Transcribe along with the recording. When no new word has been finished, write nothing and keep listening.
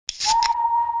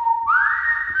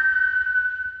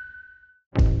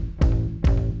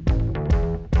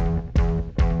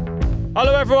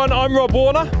Hello everyone, I'm Rob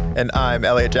Warner. And I'm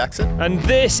Elliot Jackson. And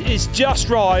this is Just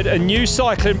Ride, a new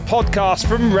cycling podcast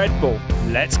from Red Bull.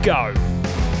 Let's go.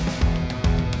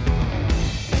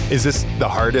 Is this the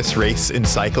hardest race in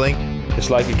cycling?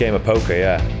 It's like a game of poker,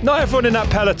 yeah. Not everyone in that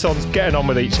peloton's getting on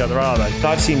with each other, are they?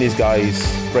 I've seen these guys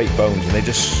break bones and they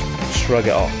just shrug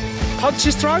it off.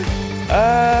 Punches thrown?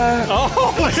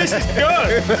 Oh, this is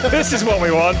good. This is what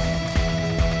we want.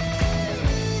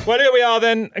 Well, here we are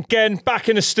then, again, back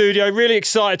in the studio. Really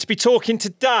excited to be talking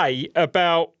today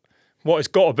about what has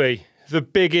got to be the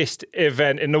biggest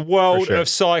event in the world of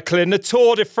cycling, the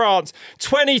Tour de France.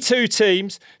 22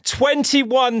 teams,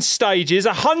 21 stages,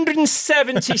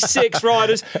 176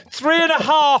 riders,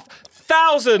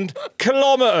 3,500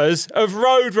 kilometres of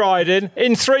road riding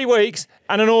in 3 weeks,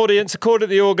 and an audience, according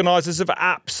to the organisers, of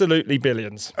absolutely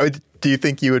billions. Oh, do you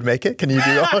think you would make it? Can you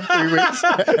do all 3 weeks?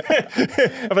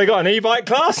 Have they got an e-bike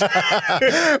class?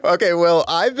 Okay, well,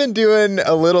 I've been doing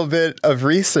a little bit of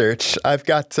research. I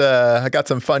got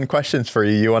some fun questions for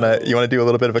you. You wanna do a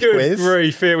little bit of a quiz? Good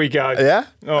grief, here we go. Yeah?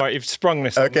 All right, you've sprung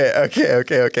this on me.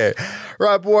 Okay.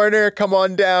 Rob Warner, come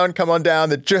on down,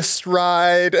 the Just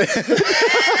Ride.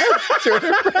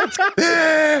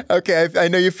 Okay, I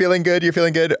know you're feeling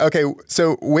good. Okay,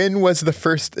 so when was the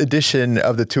first edition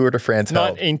of the Tour de France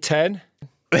held? 1910.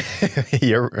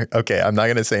 Okay, I'm not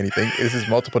going to say anything. This is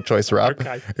multiple choice, Rob.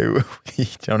 Okay. You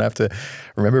don't have to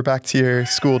remember back to your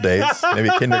school days, maybe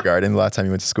kindergarten, the last time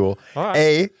you went to school. All right.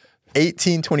 A,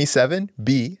 1827,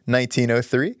 B,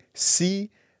 1903, C,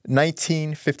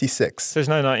 1956. There's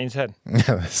no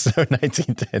 1910. So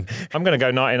 1910. I'm going to go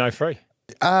 1903.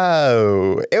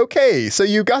 Oh, okay. So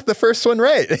you got the first one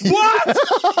right. What?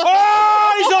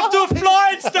 Oh, he's off to a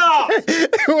flying start.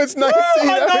 It was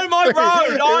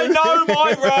 1903. I know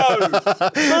my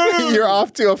road. You're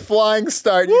off to a flying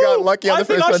start. You got lucky on the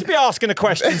first one. I think I should be asking the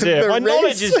questions here. My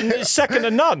knowledge is second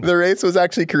to none. The race was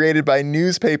actually created by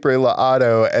newspaper La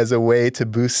Auto as a way to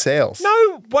boost sales.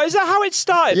 No, well, is that how it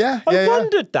started? Yeah. I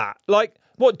wondered that. Like,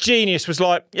 what genius was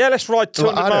like, yeah, let's ride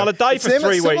 200 miles a day for 3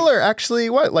 weeks. Similar, actually,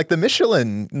 like the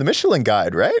Michelin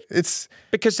guide, right? It's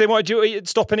because they wanted you to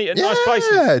stop and eat at nice places.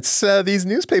 Yeah, it's these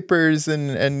newspapers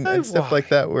and stuff like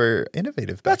that were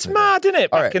innovative. That's mad, isn't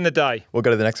it? Back in the day. We'll go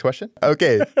to the next question.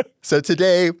 Okay, so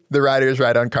today the riders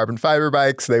ride on carbon fiber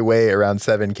bikes. They weigh around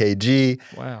 7 kg.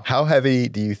 Wow. How heavy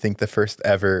do you think the first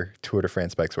ever Tour de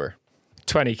France bikes were?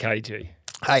 20 kg.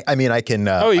 I mean, I can.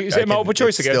 Is it multiple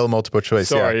choice again? Still multiple choice.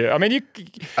 Sorry, yeah. I mean, you're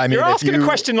asking a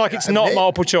question like it's not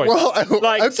multiple choice.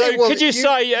 Could you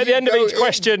say at the end of each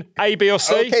question A, B, or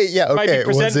C? Okay, yeah, okay. Maybe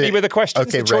present me with the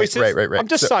questions, the choices. Right. I'm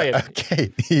just saying.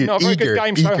 Okay, not a very good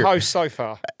game show host so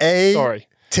far. A,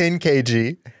 10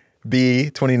 kg, B,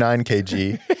 29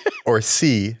 kg, or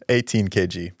C, 18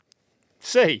 kg.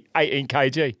 C, 18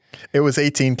 kg. It was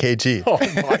 18 kg. Oh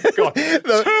my God. 2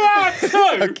 out of 2.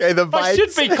 Okay, the bikes. I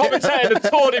should be commentating the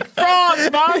Tour de France,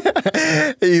 man.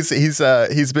 He's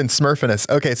been smurfing us.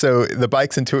 Okay, so the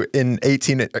bikes in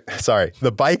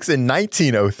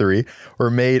 1903 were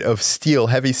made of steel,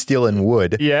 heavy steel and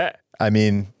wood. Yeah. I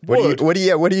mean, what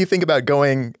do you think about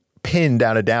going pinned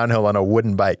down a downhill on a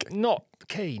wooden bike? Not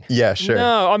keen. Yeah, sure.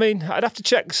 No, I mean, I'd have to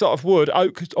check sort of wood.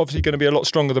 Oak is obviously going to be a lot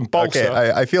stronger than balsa.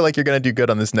 Okay, I feel like you're going to do good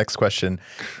on this next question.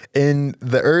 In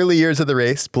the early years of the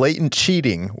race, blatant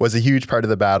cheating was a huge part of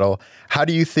the battle. How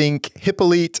do you think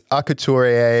Hippolyte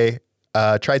Aucouturier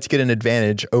tried to get an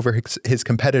advantage over his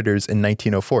competitors in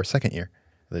 1904, second year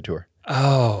of the Tour?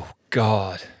 Oh,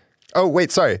 God. Oh,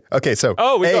 wait, sorry. Okay, so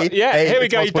here we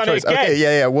go. You've done it again. Okay,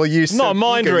 yeah. Well, not a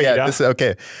mind reader. Yeah,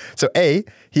 okay. So A,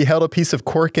 he held a piece of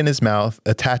cork in his mouth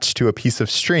attached to a piece of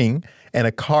string, and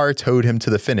a car towed him to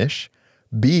the finish.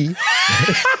 B,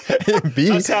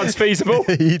 that sounds feasible.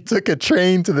 He took a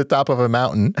train to the top of a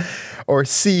mountain. Or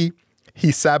C,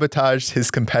 he sabotaged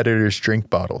his competitors' drink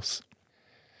bottles.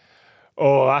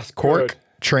 Oh, that's cork, good.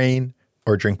 Train,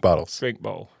 or drink bottles. Drink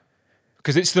bottle.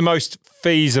 Because it's the most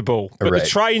feasible. But right. The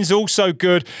train's also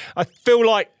good. I feel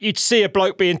like you'd see a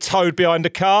bloke being towed behind a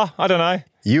car. I don't know.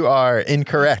 You are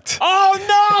incorrect. Oh, no!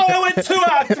 I went 2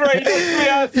 out of 3. Not 3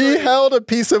 out of 3. He held a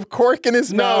piece of cork in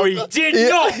his mouth. No, he did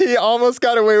not. He almost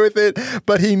got away with it,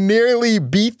 but he nearly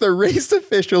beat the race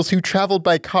officials who traveled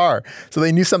by car. So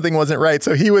they knew something wasn't right.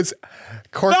 So he was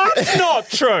corking. That's not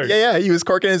true. Yeah, he was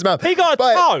corking his mouth. He got a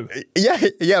toe.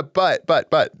 Yeah, but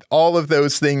all of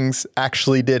those things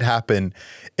actually did happen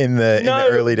in the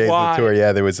early days of the Tour.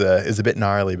 Yeah, it was a bit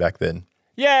gnarly back then.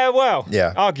 Yeah, well,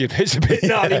 yeah. Arguably it's a bit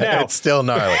gnarly now. It's still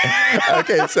gnarly.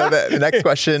 Okay, so the next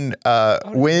question.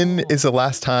 When is the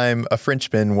last time a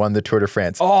Frenchman won the Tour de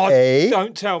France? Oh,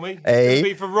 don't tell me. It's going to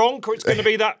be for wrong, or it's going to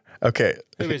be that. Okay,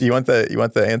 you want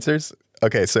the answers?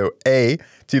 Okay, so A,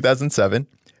 2007.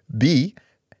 B,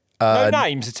 no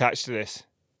names attached to this.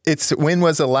 it's when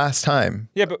was the last time?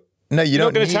 Yeah, but No, you you're don't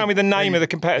not going to need- tell me the name of the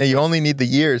competitor. You only need the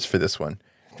years for this one.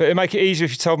 But it'd make it easier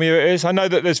if you told me who it is. I know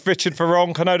that there's Richard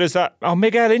Ferronk. I know there's that. Oh,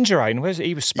 Miguel Indurain. Where's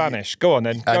he? Was Spanish. Go on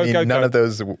then. Go, none of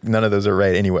those are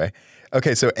right anyway.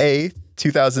 Okay, so A,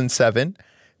 2007,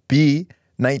 B,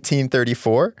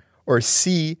 1934, or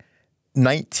C,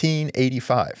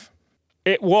 1985.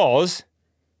 It was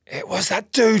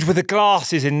that dude with the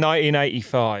glasses in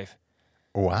 1985.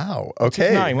 Wow.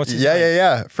 Okay. What's his name?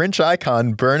 Yeah. French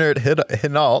icon Bernard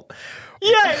Hinault.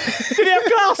 Yeah. Did he have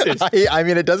glasses? I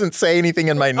mean, it doesn't say anything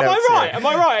in my notes. Am I right? here. Am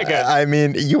I right again? I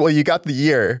mean, you got the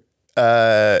year.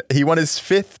 He won his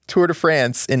 5th Tour de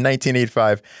France in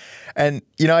 1985. And,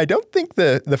 I don't think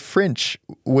the French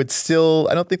would still,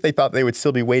 I don't think they thought they would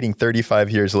still be waiting 35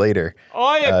 years later.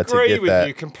 I agree with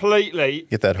you completely.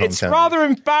 Get that hometown. It's rather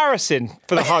embarrassing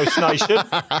for the host nation.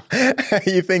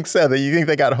 You think so? You think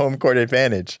they got home court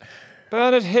advantage?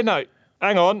 Bernard Hinault.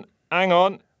 Hang on.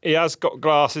 He has got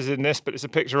glasses in this, but it's a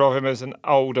picture of him as an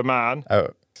older man. Oh.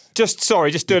 Just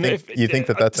doing it. You think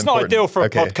that's it's important? Not ideal for a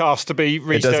Okay. podcast to be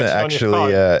researching on your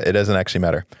phone. It doesn't actually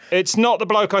matter. It's not the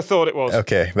bloke I thought it was.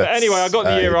 Okay. But anyway, I got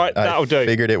the year right. That'll do. I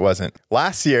figured it wasn't.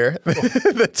 Last year,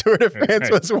 the Tour de France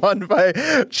was won by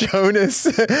Jonas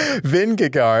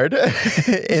Vingegaard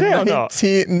in it or not?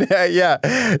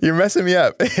 Yeah, you're messing me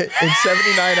up. In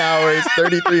 79 hours,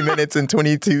 33 minutes, and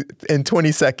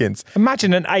 20 seconds.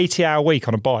 Imagine an 80-hour week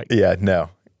on a bike. Yeah, no.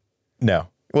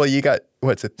 Well, you got,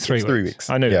 what's it? 3 weeks.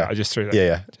 I knew yeah. that. I just threw that.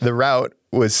 Yeah. The route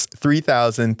was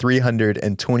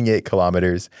 3,328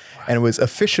 kilometers and was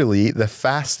officially the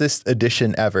fastest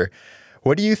edition ever.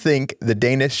 What do you think the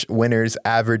Danish winner's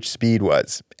average speed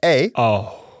was? A,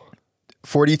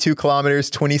 42 kilometers,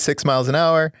 26 miles an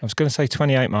hour. I was going to say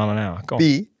 28 mile an hour. Go on.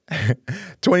 B,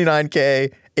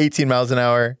 29K, 18 miles an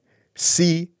hour.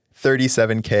 C,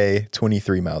 37K,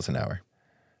 23 miles an hour.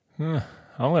 I'm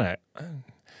going to...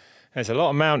 There's a lot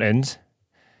of mountains.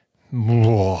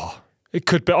 It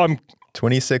could be...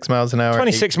 26 miles an hour.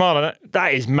 26 mile an hour.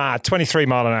 That is mad. 23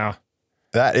 mile an hour.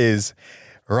 That is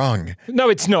wrong. No,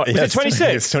 it's not. Was it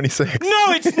 26? It's 26. No,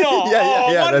 it's not.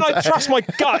 Yeah, Why didn't I trust my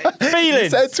gut feelings? You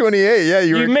said 28. Yeah,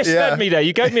 You misled me there.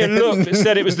 You gave me a look that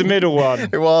said it was the middle one.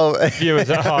 Well, Viewers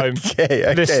at home,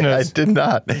 okay, listeners. I did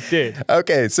not. You did.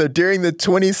 Okay, so during the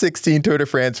 2016 Tour de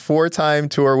France, 4-time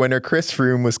Tour winner Chris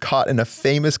Froome was caught in a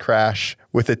famous crash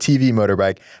with a TV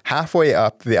motorbike halfway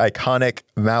up the iconic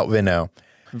Mount Ventoux.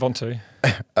 Ventoux.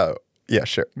 Oh, yeah,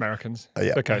 sure. Americans.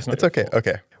 Yeah. Okay, It's okay.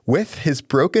 Okay. With his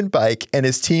broken bike and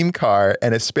his team car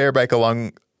and a spare bike a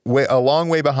long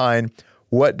way behind,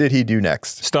 what did he do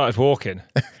next? Started walking.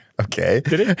 Okay.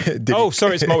 Did he?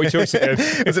 Sorry, it's multi choice again.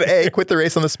 Was it A, quit the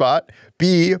race on the spot?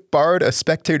 B, borrowed a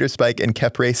spectator's bike and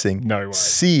kept racing? No way.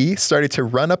 C, started to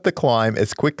run up the climb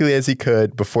as quickly as he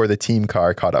could before the team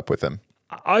car caught up with him?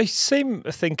 I seem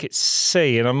to think it's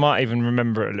C, and I might even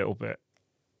remember it a little bit.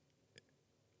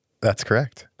 That's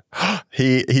correct.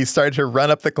 He started to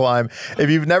run up the climb. If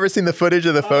you've never seen the footage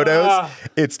of the photos,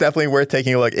 it's definitely worth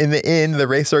taking a look. In the end, the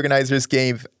race organizers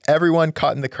gave everyone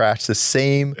caught in the crash the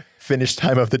same finish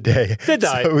time of the day. Did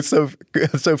they? So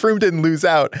Froome didn't lose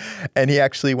out, and he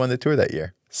actually won the Tour that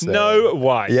year. So, No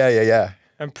way. Yeah.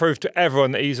 And prove to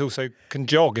everyone that he's also can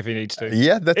jog if he needs to.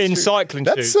 Yeah, that's in true. cycling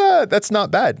shoes. That's not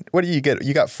bad. What do you get?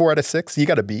 You got 4 out of 6. You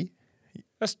got a B.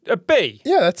 That's a B.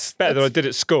 Yeah, that's Better than I did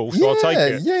at school, so I'll take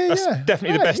it. Yeah. That's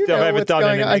definitely the best you know I've ever what's done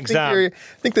going in an on. exam. I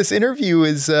think this interview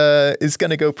is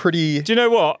going to go pretty Do you know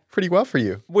what? well for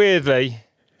you. Weirdly,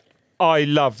 I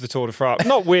love the Tour de France.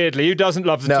 Not weirdly, who doesn't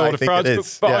love the No, Tour I de think France? it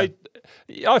is, But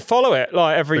I follow it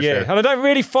like every For year, sure. and I don't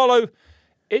really follow.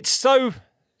 It's such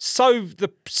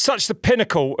the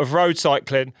pinnacle of road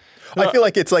cycling. I feel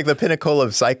like it's like the pinnacle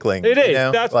of cycling. It is. You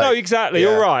know? That's exactly. yeah.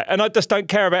 All right. And I just don't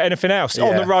care about anything else.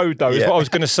 On the road, though, is Yeah. what I was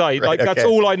going to say. Right, That's okay.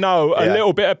 all I know a Yeah.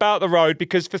 little bit about the road,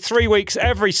 because for 3 weeks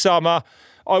every summer,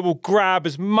 I will grab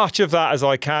as much of that as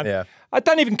I can. Yeah. I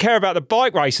don't even care about the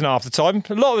bike racing half the time.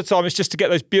 A lot of the time, it's just to get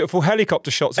those beautiful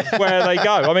helicopter shots of where they go.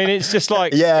 I mean, it's just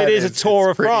like, it is a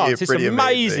Tour of France. It's pretty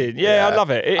amazing. Yeah, I love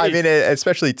it. I mean,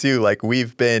 especially too, like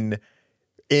we've been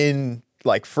in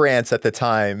like France at the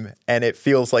time, and it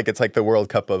feels like it's like the World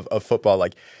Cup of football.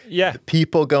 Like, Yeah. the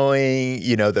people going,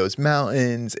 those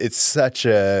mountains. It's such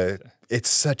an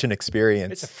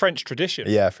experience. It's a French tradition.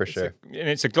 Yeah, for sure. And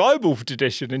it's a global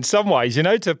tradition in some ways,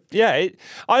 my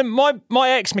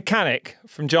ex-mechanic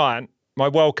from Giant, my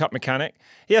World Cup mechanic,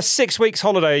 he has 6 weeks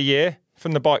holiday a year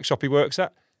from the bike shop he works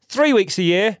at. 3 weeks a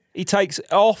year he takes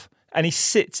off and he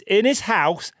sits in his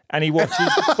house and he watches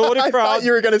the Tour de I France. thought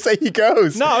you were going to say he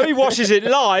goes. No, he watches it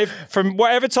live from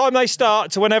whatever time they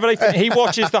start to whenever they finish. He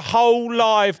watches the whole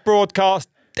live broadcast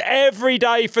every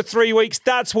day for 3 weeks.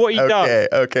 That's what he does.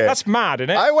 Okay. That's mad,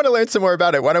 isn't it? I want to learn some more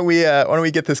about it. Why don't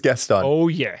we get this guest on? Oh,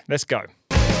 yeah. Let's go.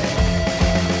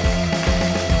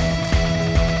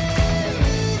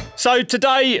 So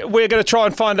today we're going to try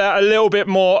and find out a little bit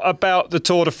more about the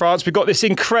Tour de France. We've got this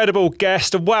incredible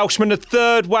guest, a Welshman, the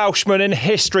third Welshman in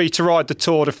history to ride the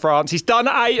Tour de France. He's done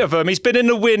 8 of them. He's been in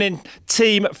the winning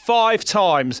team 5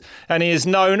 times, and he is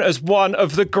known as one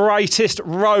of the greatest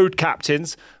road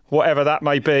captains, whatever that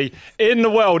may be, in the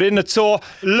world, in the Tour.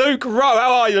 Luke Rowe.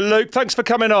 How are you, Luke? Thanks for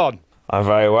coming on. I'm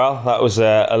very well. That was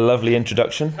a lovely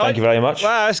introduction. Thank you very much.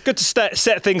 Well, it's good to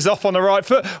set things off on the right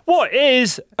foot. What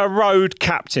is a road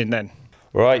captain then?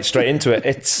 Right, straight into it.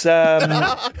 It's I don't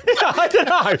know.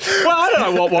 Well, I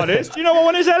don't know what one is. Do you know what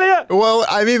one is, Elliot? Well,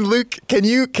 I mean, Luke, can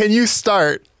you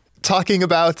start talking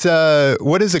about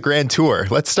what is a Grand Tour?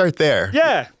 Let's start there.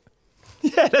 Yeah,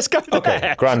 let's go there.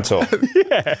 okay. Grand Tour.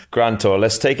 Yeah. Grand Tour.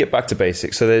 Let's take it back to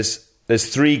basics. So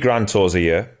there's 3 Grand Tours a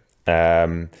year.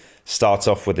 Starts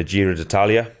off with the Giro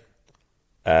d'Italia,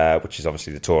 which is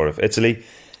obviously the Tour of Italy.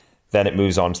 Then it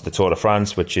moves on to the Tour de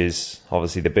France, which is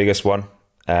obviously the biggest one.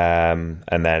 And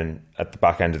then at the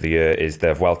back end of the year is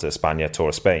the Vuelta a España, Tour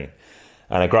of Spain.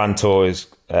 And a Grand Tour is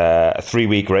a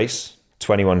 3-week race,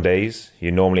 21 days.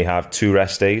 You normally have 2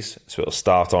 rest days. So it'll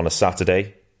start on a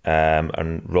Saturday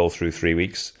and roll through 3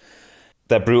 weeks.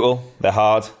 They're brutal, they're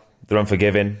hard, they're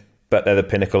unforgiving, but they're the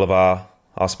pinnacle of our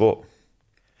sport.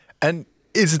 And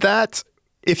is that,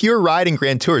 if you're riding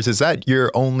Grand Tours, is that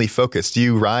your only focus? Do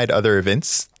you ride other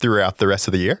events throughout the rest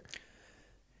of the year?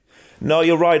 No,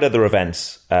 you'll ride other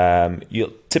events.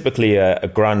 You'll typically a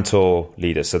Grand Tour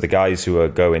leader, so the guys who are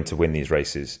going to win these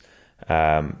races,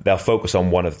 they'll focus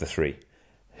on one of the 3.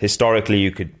 Historically,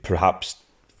 you could perhaps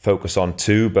focus on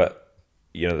 2, but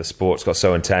the sport's got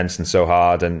so intense and so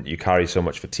hard, and you carry so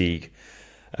much fatigue.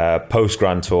 Post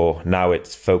Grand Tour, now it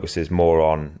focuses more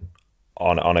on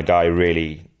a guy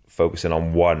really focusing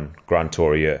on one Grand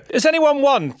Tour a year. Has anyone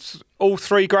won all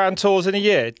 3 Grand Tours in a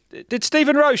year? Did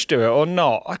Stephen Roche do it or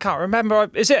not? I can't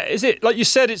remember. Is it like you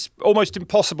said, it's almost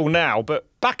impossible now, but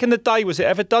back in the day, was it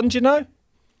ever done, do you know?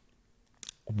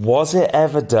 Was it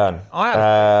ever done?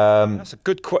 That's a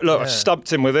good question. Look, I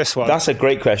stumped him with this one. That's a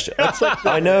great question.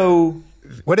 I know...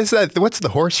 What is that? What's the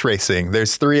horse racing?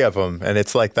 There's 3 of them, and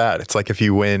it's like that. It's like if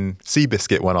you win,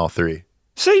 Seabiscuit won all 3.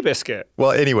 Seabiscuit.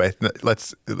 Well, anyway,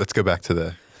 let's go back to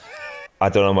the... I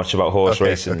don't know much about horse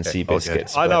racing and sea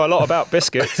biscuits. I know a lot about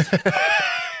biscuits.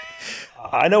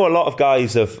 I know a lot of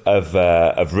guys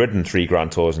have ridden 3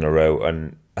 Grand Tours in a row,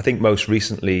 and I think most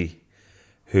recently,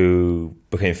 who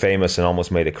became famous and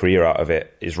almost made a career out of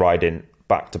it, is riding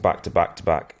back to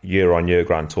back, year-on-year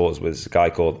Grand Tours with a guy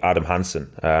called Adam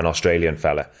Hansen, an Australian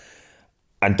fella.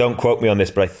 And don't quote me on this,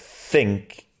 but I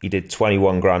think he did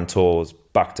 21 Grand Tours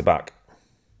back to back.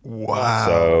 Wow.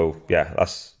 So yeah,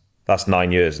 that's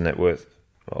 9 years, isn't it?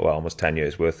 Almost 10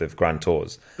 years worth of Grand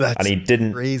Tours. That's and he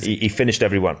didn't. crazy. He finished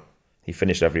every one.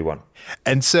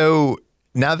 And so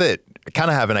now that I kind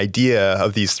of have an idea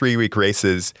of these 3-week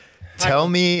races, tell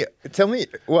me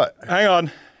what? Hang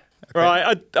on.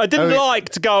 Right, I didn't like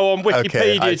to go on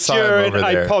Wikipedia during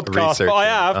a podcast, but I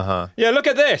have. Uh-huh. Yeah, look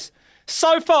at this.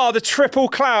 So far, the triple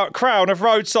crown of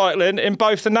road cycling in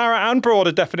both the narrow and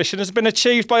broader definition has been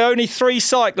achieved by only 3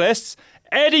 cyclists.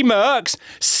 Eddie Merckx,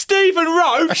 Stephen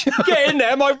Roche, get in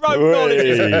there, my road knowledge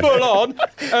is full on,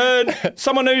 and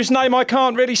someone whose name I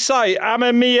can't really say,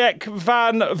 Annemiek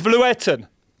van Vleuten.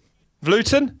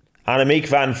 Vleuten? Annemiek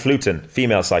van Vleuten,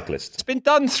 female cyclist. It's been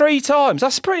done 3 times.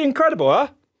 That's pretty incredible, huh?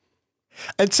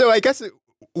 And so I guess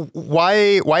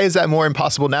why is that more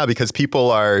impossible now? Because people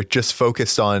are just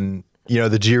focused on,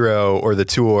 the Giro or the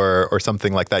Tour or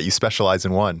something like that. You specialize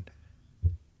in one.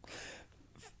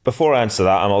 Before I answer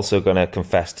that, I'm also going to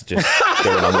confess to just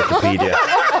going on Wikipedia.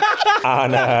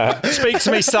 And speak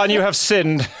to me, son. You have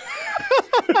sinned.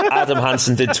 Adam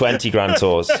Hansen did 20 Grand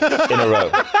Tours in a row.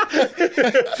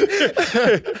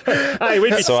 Hey,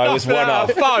 we'd be So I was stuffing one out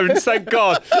off. our phones, thank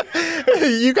God.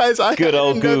 You guys, Good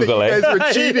old didn't know that Google, you guys eh? were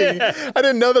cheating. I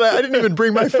didn't know that. I didn't even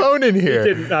bring my phone in here.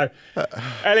 Didn't know.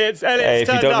 Elliot's Hey, if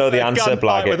you turned don't up know the at a answer, gunfight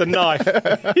blag it. with a knife.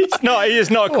 He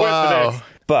is not equipped for this.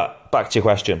 But back to your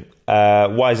question,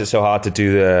 why is it so hard to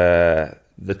do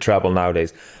the treble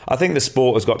nowadays? I think the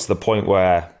sport has got to the point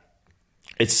where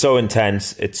it's so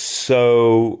intense. It's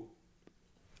so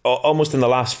almost in the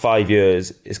last 5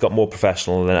 years, it's got more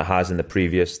professional than it has in the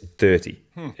previous 30.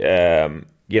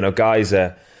 Guys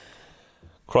are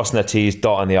crossing their T's,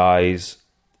 dotting the I's,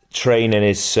 training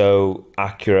is so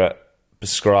accurate,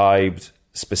 prescribed,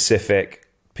 specific.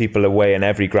 People are weighing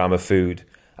every gram of food.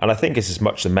 And I think it's as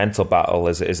much a mental battle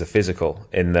as it is a physical,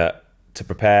 in that to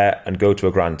prepare and go to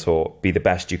a Grand Tour, be the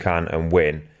best you can and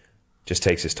win, just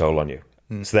takes its toll on you.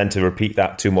 So then to repeat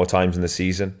that 2 more times in the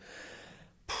season,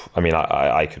 I mean,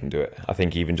 I couldn't do it. I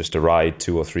think even just to ride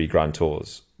 2 or 3 Grand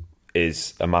Tours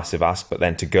is a massive ask, but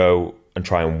then to go and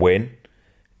try and win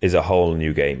is a whole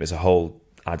new game, adds a whole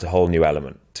new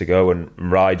element. To go and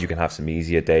ride, you can have some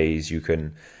easier days, you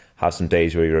can have some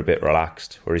days where you're a bit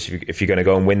relaxed, whereas if you're going to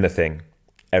go and win the thing,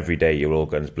 every day you're all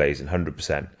guns blazing,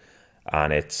 100%,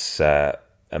 and it's a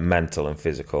mental and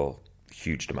physical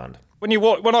huge demand.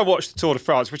 When I watch the Tour de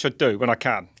France, which I do when I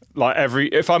can, like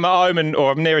if I'm at home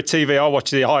or I'm near a TV, I'll watch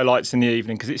the highlights in the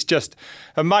evening because it's just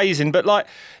amazing. But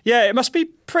it must be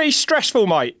pretty stressful,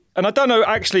 mate. And I don't know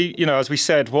actually, as we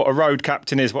said, what a road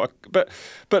captain is. But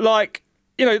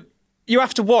you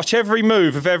have to watch every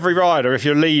move of every rider if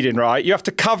you're leading, right? You have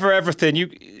to cover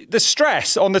everything. The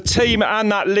stress on the team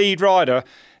and that lead rider,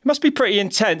 it must be pretty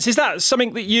intense. Is that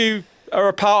something that you are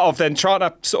a part of then, trying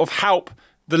to sort of help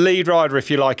the lead rider,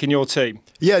 if you like, in your team?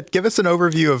 Yeah, give us an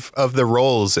overview of the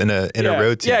roles in a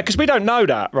road team. Yeah, because we don't know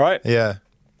that, right? Yeah.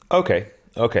 Okay.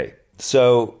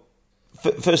 So,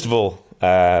 first of all,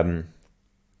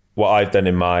 what I've done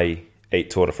in my 8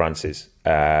 Tour de France's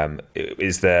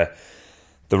is the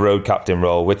road captain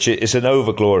role, which is an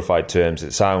over-glorified term.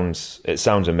 It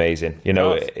sounds amazing.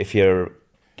 If you're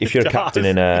a captain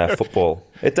in a football,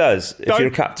 it does. If you're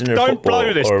a captain in a football or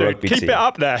a rugby team, keep it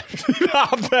up there.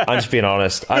 I'm just being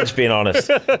honest.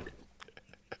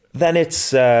 Then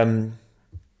it's a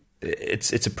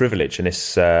privilege and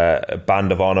it's a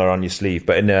band of honour on your sleeve.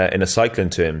 But in a cycling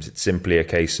terms, it's simply a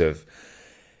case of,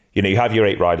 you have your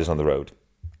 8 riders on the road.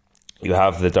 You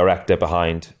have the director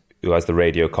behind who has the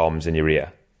radio comms in your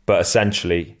ear. But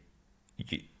essentially,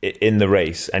 in the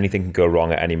race, anything can go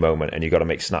wrong at any moment, and you've got to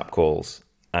make snap calls.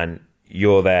 And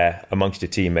you're there amongst your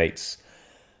teammates.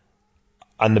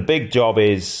 And the big job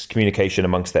is communication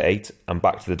amongst the 8 and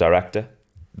back to the director.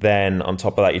 Then on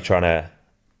top of that, you're trying to,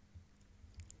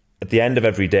 at the end of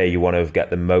every day, you want to get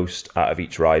the most out of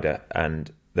each rider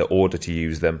and the order to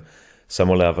use them. Some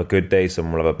will have a good day,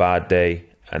 some will have a bad day.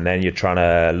 And then you're trying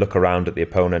to look around at the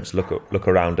opponents, look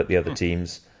around at the other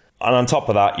teams. And on top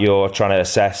of that, you're trying to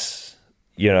assess,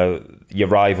 your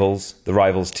rivals, the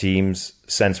rivals' teams,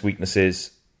 sense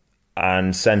weaknesses,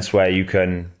 and sense where you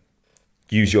can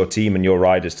use your team and your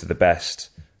riders to the best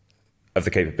of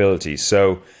the capabilities.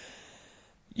 So,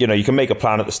 you can make a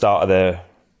plan at the start of the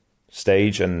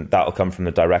stage, and that'll come from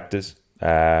the directors.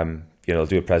 They'll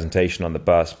do a presentation on the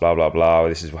bus, blah, blah, blah.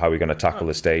 This is how we're going to tackle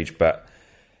the stage. But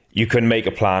you can make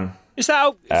a plan. Is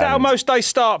that how most days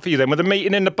start for you then, with a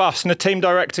meeting in the bus and a team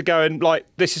director going,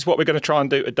 this is what we're going to try and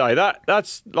do today?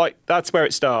 That's where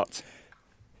it starts.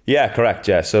 Yeah, correct.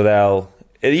 Yeah. So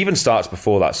it even starts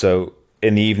before that. So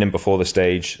in the evening before the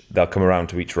stage, they'll come around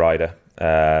to each rider.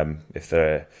 If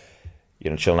they're,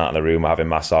 chilling out in the room or having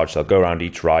massage, they'll go around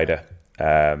each rider.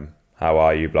 How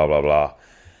are you? Blah, blah, blah.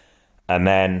 And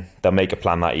then they'll make a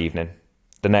plan that evening.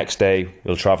 The next day,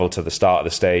 we'll travel to the start of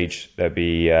the stage. There'll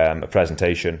be a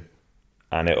presentation,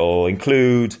 and it'll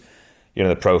include,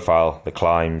 the profile, the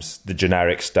climbs, the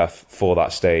generic stuff for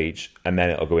that stage, and then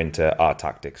it'll go into our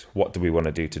tactics. What do we want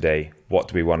to do today? What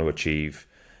do we want to achieve?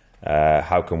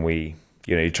 How can we?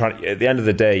 You're trying. At the end of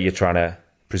the day, you're trying to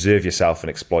preserve yourself and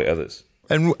exploit others.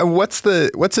 And what's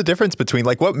the difference between,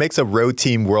 what makes a road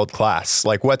team world class?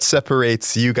 What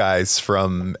separates you guys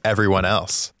from everyone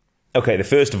else? Okay, the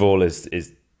first of all is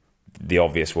the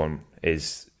obvious one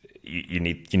is you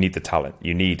need the talent.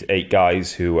 You need 8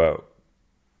 guys who are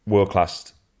world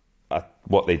class at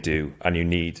what they do, and you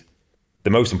need, the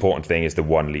most important thing is the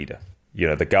one leader.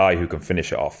 The guy who can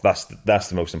finish it off. That's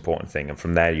the most important thing, and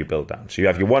from there you build down. So you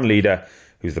have your one leader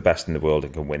who's the best in the world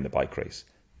and can win the bike race.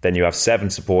 Then you have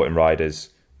 7 supporting riders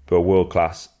who are world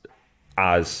class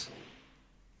as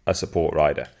a support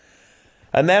rider.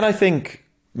 And then I think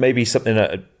maybe something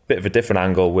at a bit of a different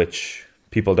angle, which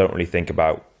people don't really think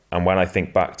about. And when I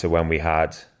think back to when we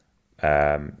had,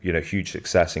 huge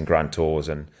success in Grand Tours,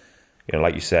 and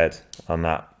like you said on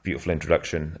that beautiful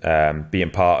introduction,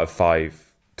 being part of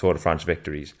 5 Tour de France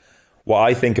victories, what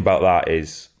I think about that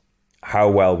is how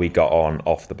well we got on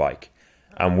off the bike.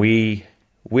 And we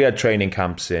had training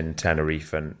camps in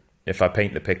Tenerife, and if I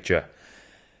paint the picture,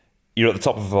 you're at the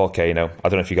top of a volcano. I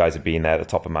don't know if you guys have been there, at the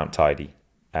top of Mount Tidy.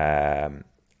 And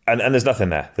there's nothing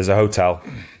there. There's a hotel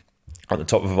on the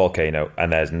top of a volcano,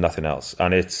 and there's nothing else.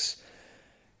 And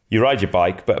you ride your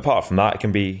bike, but apart from that, it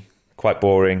can be quite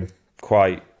boring,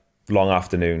 quite long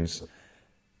afternoons.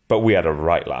 but we had a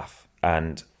right laugh.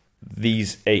 And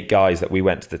these 8 guys that we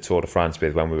went to the Tour de France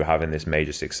with when we were having this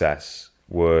major success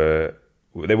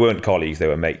they weren't colleagues, they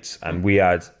were mates. And we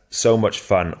had so much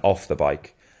fun off the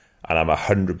bike. And I'm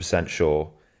 100%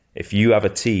 sure if you have a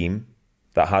team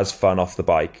that has fun off the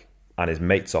bike and is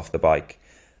mates off the bike,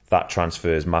 that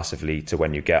transfers massively to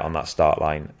when you get on that start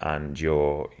line and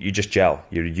you just gel.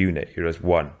 You're a unit. You're as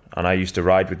one. And I used to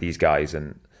ride with these guys,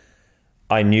 and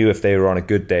I knew if they were on a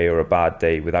good day or a bad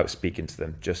day without speaking to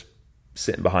them, just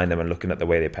sitting behind them and looking at the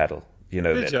way they pedal. You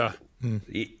know,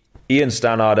 Ian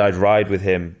Stannard, I'd ride with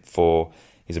him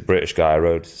he's a British guy. I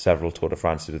rode several Tour de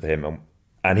France with him,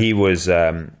 and he was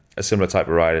a similar type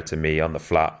of rider to me on the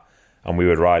flat, and we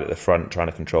would ride at the front trying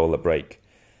to control the brake.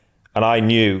 And I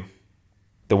knew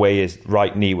the way his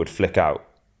right knee would flick out,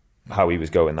 how he was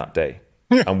going that day.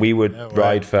 And we would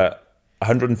ride for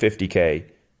 150k,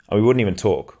 and we wouldn't even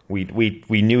talk. We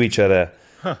knew each other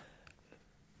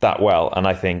that well, and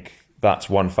I think that's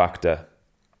one factor.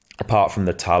 Apart from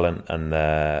the talent and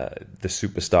the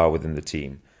superstar within the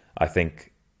team, I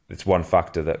think it's one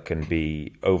factor that can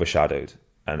be overshadowed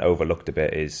and overlooked a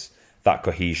bit, is that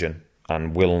cohesion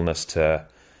and willingness to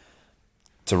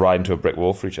ride into a brick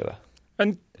wall for each other.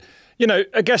 And, you know,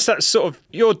 I guess that's sort of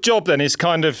your job then, is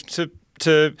kind of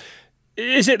to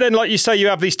is it then, like you say, you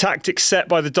have these tactics set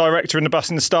by the director in the bus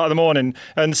in the start of the morning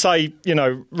and say, you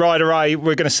know, rider A,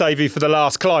 we're going to save you for the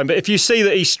last climb. But if you see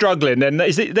that he's struggling, then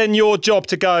is it then your job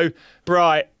to go,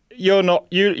 right, you're not,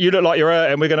 you look like you're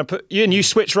hurting, we're going to put you, and you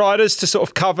switch riders to sort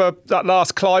of cover that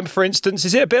last climb, for instance?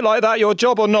 Is it a bit like that, your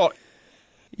job, or not?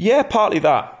 Yeah, partly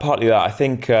that. I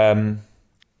think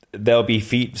there'll be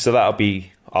feet, so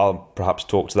I'll perhaps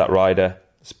talk to that rider,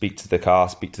 speak to the car,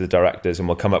 speak to the directors, and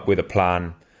we'll come up with a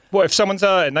plan. What if someone's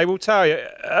hurting? They will tell you.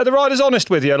 Are the riders honest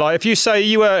with you? Like, if you say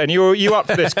you hurting, you up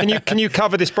for this? Can you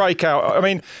cover this breakout? I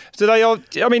mean, do they?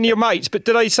 I mean, your mates, but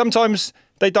do they sometimes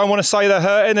they don't want to say they're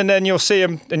hurting, and then you'll see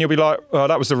them, and you'll be like, oh,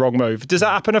 that was the wrong move. Does that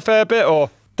happen a fair bit, or?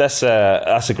 That's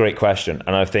a great question,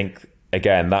 and I think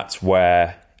again that's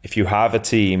where if you have a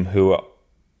team who are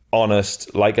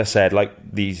honest, like I said, like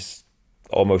these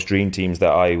almost dream teams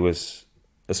that I was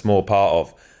a small part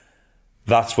of,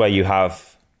 that's where you have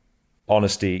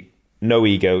honesty, no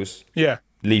egos. Yeah.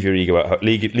 Leave your ego at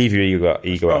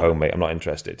ego at home, mate. I'm not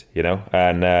interested, you know?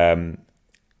 And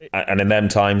in them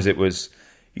times it was,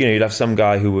 you know, you'd have some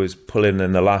guy who was pulling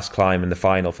in the last climb in the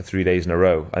final for 3 days in a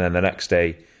row, and then the next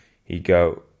day he'd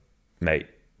go, mate,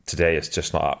 today it's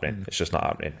just not happening. It's just not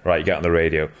happening. Right, you get on the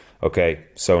radio, okay,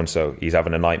 so-and-so, he's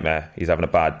having a nightmare, he's having a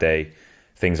bad day,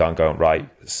 things aren't going right,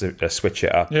 switch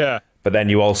it up. Yeah. But then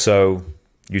you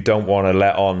don't want to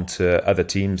let on to other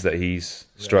teams that he's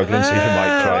struggling, so you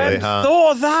might try I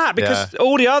thought of that, because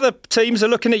all the other teams are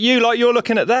looking at you like you're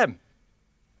looking at them.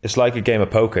 It's like a game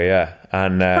of poker, yeah.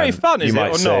 And pretty fun, is it,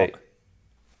 or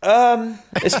not?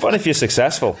 It's fun if you're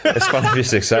successful. It's fun if you're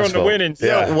successful. You're on the winning.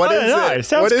 Yeah. What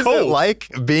is cool. it like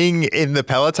being in the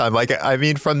peloton? Like, I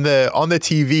mean, on the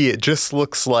TV, it just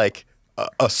looks like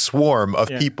a swarm of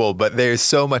people, but there's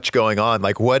so much going on.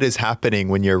 Like, what is happening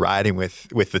when you're riding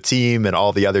with the team and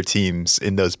all the other teams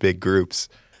in those big groups?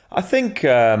 I think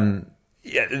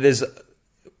there's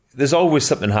always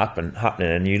something happening,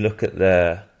 and you look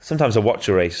at sometimes I watch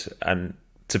a race, and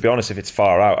to be honest, if it's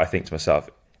far out, I think to myself,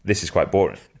 this is quite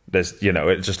boring.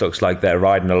 It just looks like they're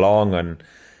riding along, and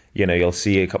you'll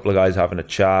see a couple of guys having a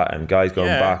chat and guys going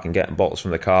back and getting bottles from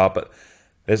the car, but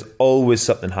there's always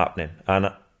something happening.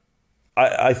 And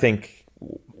I think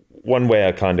one way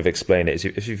I kind of explain it is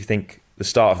if you think the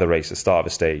start of the race, the start of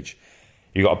a stage,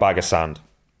 you got a bag of sand,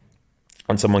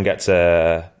 and someone gets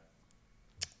a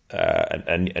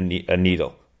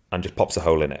needle and just pops a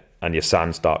hole in it, and your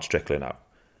sand starts trickling out,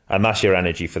 and that's your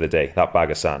energy for the day, that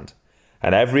bag of sand.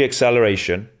 And every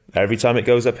acceleration, every time it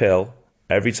goes uphill,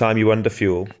 every time you under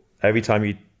fuel, every time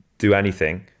you do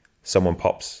anything, someone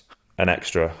pops an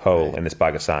extra hole in this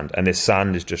bag of sand, and this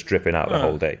sand is just dripping out the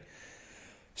whole day.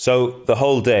 So the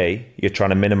whole day, you're trying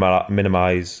to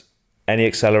minimize any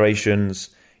accelerations.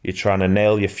 You're trying to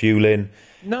nail your fueling.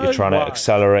 You're trying to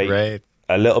accelerate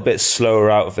a little bit slower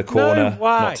out of the corner,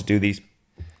 not to do these.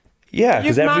 Yeah,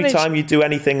 because every time you do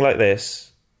anything like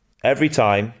this, every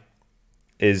time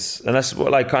is, and that's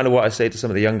what I say to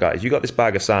some of the young guys. You got this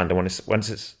bag of sand, and once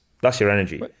it's that's your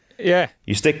energy. Yeah.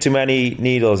 You stick too many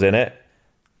needles in it,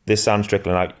 this sand's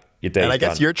trickling out. Your day's and I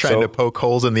guess done. You're trying to poke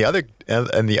holes in the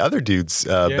other dude's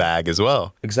bag as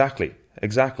well. Exactly.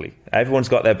 Everyone's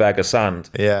got their bag of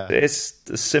sand. Yeah. It's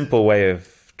a simple way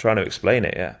of trying to explain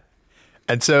it. Yeah.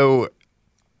 And so,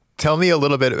 tell me a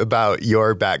little bit about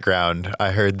your background.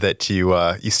 I heard that you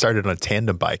started on a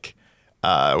tandem bike.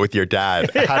 with your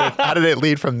dad. How did it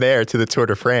lead from there to the Tour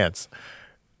de France?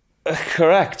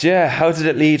 Correct, yeah. How did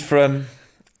it lead from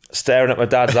staring at my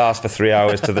dad's ass for 3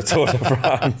 hours to the Tour de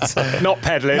France? Not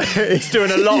pedaling. He's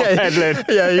doing a lot of pedaling.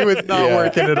 Yeah, he was not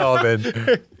working at all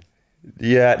then.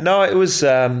 Yeah, no, it was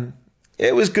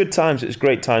good times. It was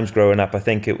great times growing up. I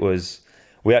think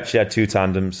we actually had 2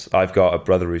 tandems. I've got a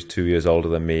brother who's 2 years older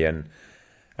than me, and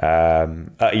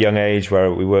at a young age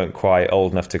where we weren't quite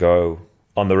old enough to go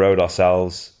on the road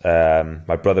ourselves,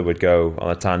 my brother would go on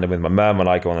a tandem with my mum, and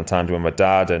I go on a tandem with my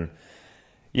dad, and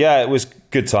yeah, it was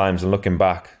good times. And looking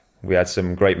back, we had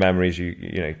some great memories.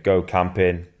 You know, go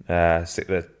camping, stick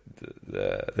the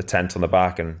tent on the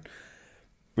back, and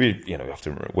we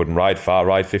often wouldn't ride far,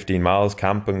 ride 15 miles,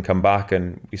 camp and come back,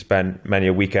 and we spent many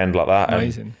a weekend like that.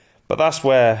 Amazing. But that's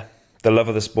where the love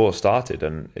of the sport started,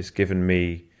 and it's given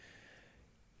me.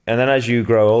 And then as you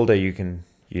grow older, you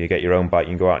get your own bike,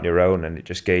 you can go out on your own, and it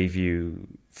just gave you.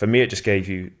 For me, it just gave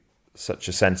you such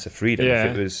a sense of freedom.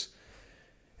 Yeah.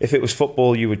 If it was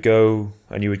football, you would go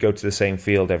to the same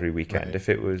field every weekend. Right. If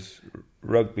it was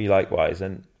rugby, likewise.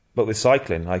 But with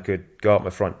cycling, I could go out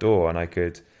my front door,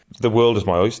 and the world is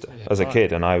my oyster as a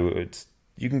kid, and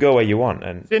you can go where you want,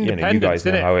 and It's independence, you guys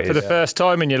know isn't how it? it For is. the first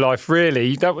time in your life,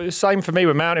 really. That was the same for me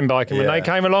with mountain biking. When they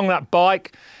came along, that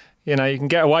bike, you can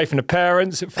get away from the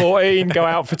parents at 14, go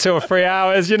out for 2 or 3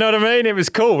 hours. You know what I mean? It was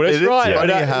cool. That's right. Funny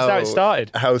That's how it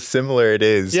started. How similar it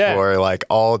is for like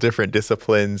all different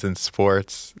disciplines and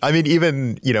sports. I mean,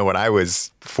 even, when I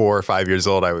was 4 or 5 years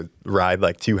old, I would ride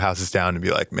like 2 houses down and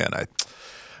be like, man,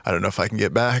 I don't know if I can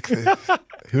get back.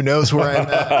 Who knows where I'm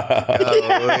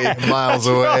at? Miles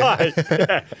away.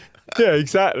 Yeah,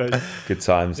 exactly. Good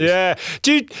times. Yeah.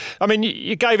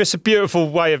 You gave us a beautiful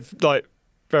way of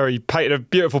painted a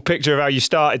beautiful picture of how you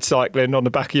started cycling on the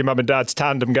back of your mum and dad's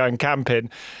tandem going camping.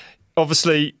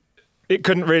 Obviously, it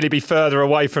couldn't really be further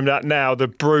away from that now, the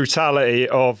brutality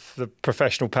of the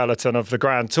professional peloton of the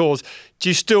Grand Tours. Do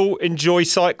you still enjoy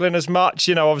cycling as much?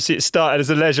 Obviously it started as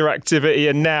a leisure activity,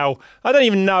 and now I don't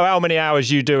even know how many hours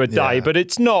you do a day, but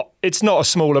it's not a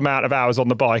small amount of hours on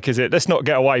the bike, is it? Let's not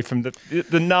get away from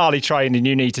the gnarly training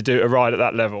you need to do to ride at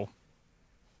that level.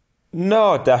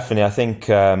 No, definitely. I think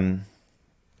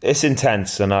it's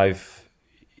intense, and I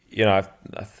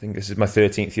think this is my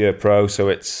 13th year pro, so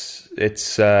it's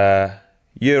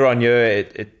year on year.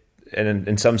 And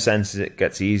in some senses it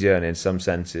gets easier, and in some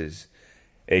senses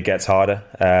it gets harder.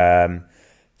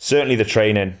 Certainly the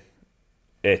training,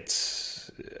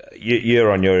 it's year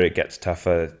on year it gets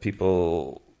tougher.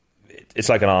 It's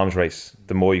like an arms race.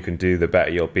 The more you can do, the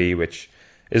better you'll be, which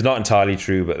is not entirely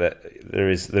true, but there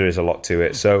is a lot to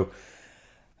it. So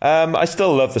I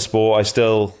still love the sport. I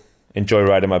still enjoy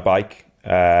riding my bike.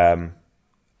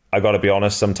 I got to be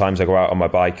honest, sometimes I go out on my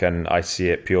bike and I see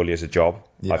it purely as a job.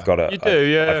 Yeah. I've got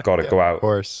to go out. Of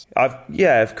course.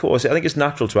 Of course. I think it's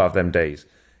natural to have them days.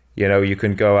 You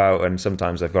can go out, and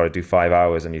sometimes I've got to do 5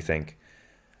 hours and you think,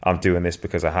 I'm doing this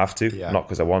because I have to, not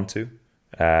because I want to.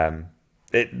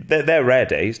 They're rare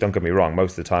days, don't get me wrong.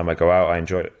 Most of the time I go out, I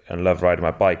enjoy it and love riding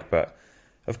my bike. But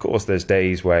of course there's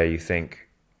days where you think,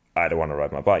 I don't want to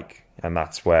ride my bike. And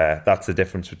that's the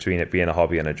difference between it being a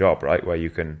hobby and a job, right? Where you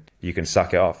can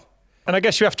suck it off. And I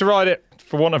guess you have to ride it,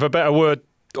 for want of a better word,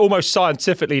 almost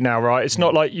scientifically now, right? It's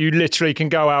not like you literally can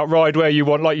go out, ride where you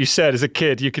want. Like you said, as a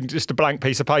kid, you can just a blank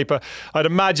piece of paper. I'd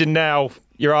imagine now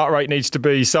your heart rate needs to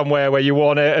be somewhere where you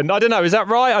want it. And I don't know, is that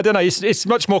right? I don't know. It's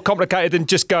much more complicated than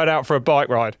just going out for a bike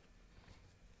ride.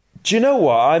 Do you know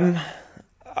what?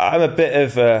 I'm a bit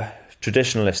of a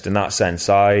traditionalist in that sense.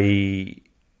 I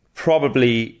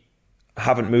probably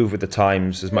haven't moved with the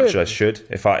times as much as I should,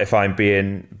 if I'm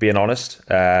being honest.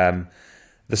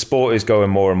 The sport is going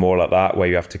more and more like that, where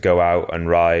you have to go out and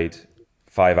ride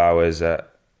 5 hours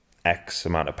at X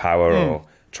amount of power, or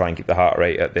try and keep the heart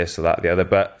rate at this or that or the other.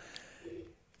 But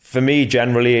for me,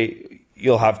 generally,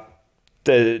 you'll have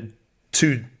the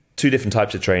two different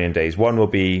types of training days. One will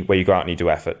be where you go out and you do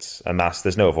efforts, and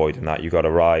there's no avoiding that. You've got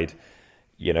to ride,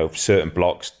 certain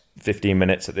blocks, 15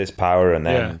 minutes at this power, and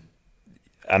then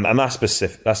and that's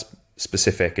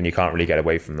specific, and you can't really get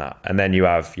away from that. And then you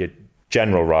have your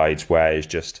general rides, where it's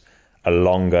just a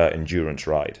longer endurance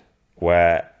ride,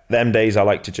 where them days I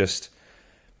like to just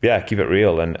keep it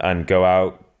real and go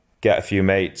out, get a few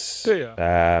mates.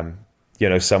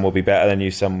 Some will be better than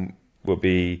you, some will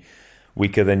be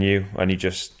weaker than you, and you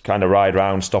just kind of ride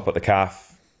around, stop at the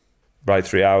calf, ride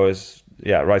 3 hours,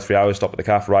 stop at the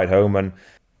calf, ride home, and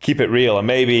keep it real. And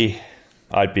maybe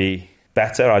I'd be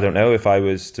better, I don't know, if I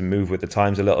was to move with the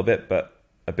times a little bit, but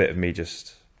a bit of me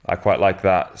I quite like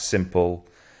that simple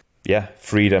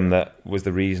freedom that was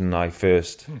the reason I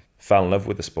first fell in love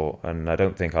with the sport, and I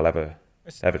don't think I'll ever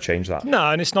change that.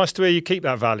 No, and it's nice to hear you keep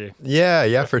that value.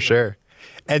 Yeah, for sure.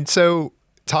 And so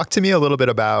talk to me a little bit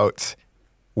about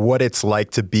what it's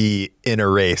like to be in a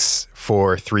race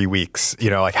for 3 weeks. You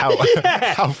know, like how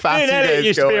fast you guys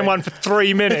used to be in one for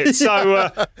 3 minutes. So,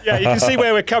 you can see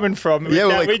where we're coming from. We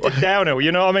did downhill,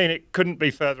 you know what I mean? It couldn't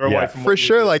be further away from for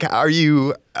sure. Like,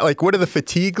 what are the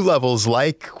fatigue levels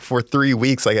like for 3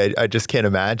 weeks? Like, I just can't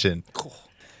imagine.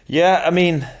 Yeah, I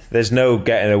mean, there's no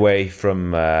getting away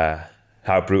from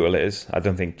how brutal it is. I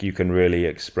don't think you can really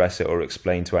express it or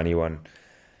explain to anyone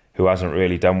who hasn't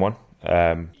really done one.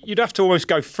 You'd have to almost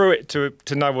go through it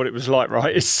to know what it was like,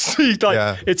 right? It's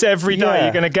it's every day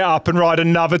you're going to get up and ride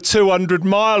another 200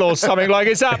 mile or something. Like,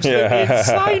 it's absolutely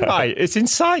insane, mate. It's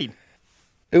insane.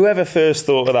 Whoever first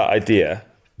thought of that idea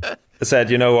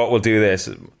said, you know what, we'll do this.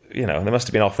 You know, they must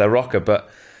have been off their rocker, but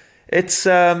it's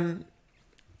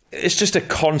just a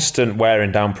constant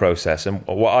wearing down process. And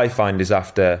what I find is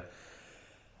after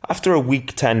a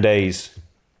week, 10 days,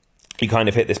 you kind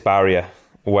of hit this barrier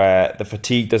where the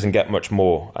fatigue doesn't get much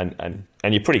more, and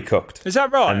you're pretty cooked. Is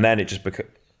that right? And then it just becomes...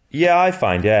 Yeah, I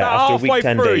find, after a week,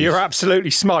 10 days... you're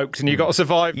absolutely smoked and you've got to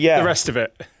survive the rest of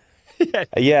it.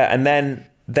 And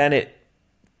then it...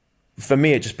 For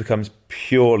me, it just becomes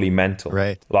purely mental.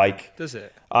 Right. Like... Does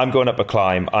it? I'm going up a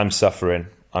climb, I'm suffering,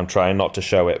 I'm trying not to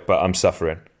show it, but I'm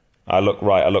suffering. I look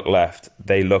right, I look left,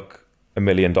 they look $1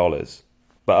 million.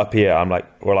 But up here, I'm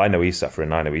like, well, I know he's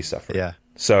suffering, I know he's suffering. Yeah.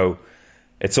 So...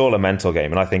 it's all a mental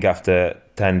game. And I think after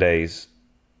 10 days,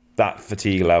 that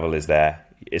fatigue level is there.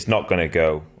 It's not going to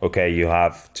go, okay, you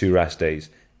have 2 rest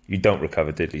days. You don't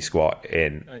recover diddly squat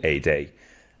in a day.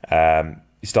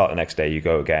 You start the next day, you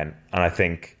go again. And I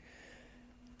think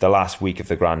the last week of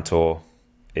the Grand Tour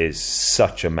is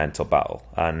such a mental battle.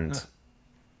 And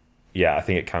I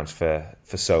think it counts for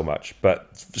so much. But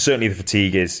certainly the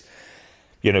fatigue is,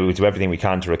 we do everything we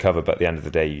can to recover. But at the end of the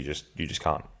day, you just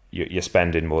can't. You're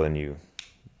spending more than you're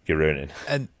earning.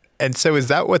 And so is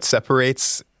that what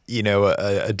separates,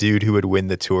 a dude who would win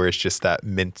the Tour, is just that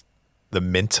the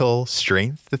mental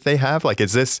strength that they have? Like,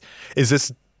 is this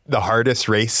the hardest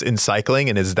race in cycling,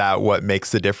 and is that what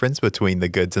makes the difference between the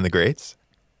goods and the greats?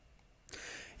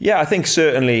 Yeah, I think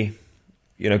certainly,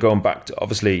 going back to,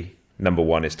 obviously, number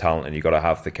one is talent, and you've got to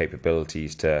have the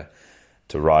capabilities to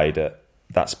ride at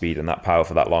that speed and that power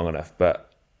for that long enough.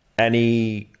 But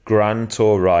any Grand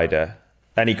Tour rider,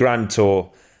 any Grand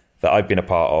Tour that I've been a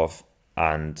part of,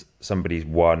 and somebody's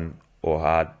won or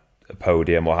had a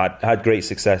podium or had great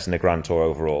success in the Grand Tour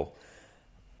overall,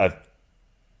 I've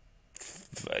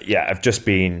just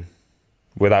been,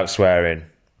 without swearing,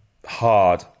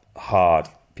 hard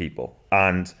people.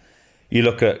 And you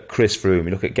look at Chris Froome,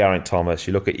 you look at Geraint Thomas,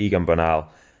 you look at Egan Bernal.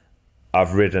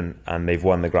 I've ridden and they've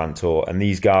won the Grand Tour. And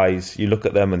these guys, you look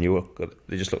at them and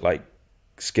they just look like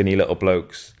skinny little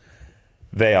blokes.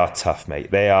 They are tough, mate.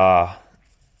 They're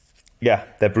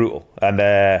brutal. And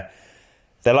they're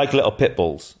like little pit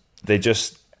bulls.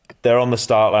 They're on the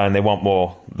start line, they want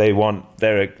more. They want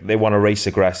to race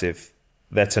aggressive.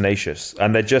 They're tenacious.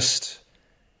 And they're just,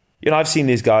 I've seen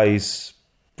these guys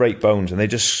break bones and they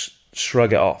just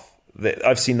shrug it off.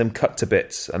 I've seen them cut to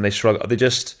bits and they shrug.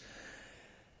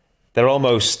 They're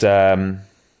almost, they're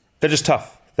just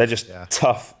tough. They're just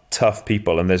tough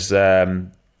people. And there's,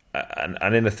 and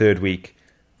in the third week,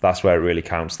 that's where it really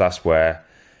counts. That's where,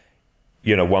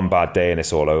 one bad day and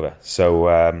it's all over.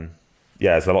 So,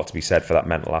 there's a lot to be said for that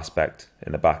mental aspect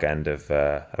in the back end of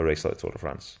a race like the Tour de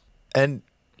France. And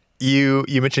you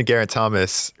mentioned Geraint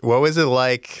Thomas. What was it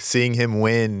like seeing him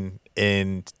win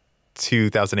in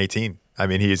 2018? I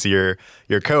mean, he's your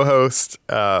co-host.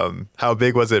 How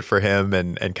big was it for him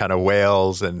and kind of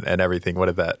Wales and everything? What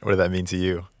did that mean to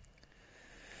you?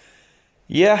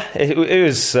 Yeah, it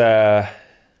was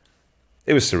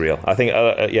surreal. I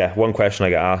think, one question I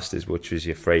get asked is, which was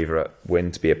your favourite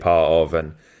win to be a part of?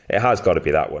 And it has got to be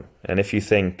that one. And if you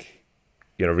think,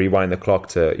 rewind the clock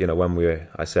to, when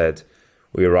I said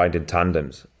we were riding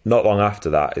tandems, not long after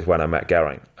that is when I met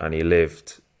Geraint, and he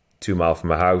lived 2 miles from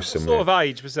my house. What sort of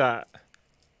age was that?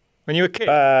 When you were a kid?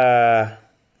 I'd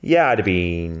have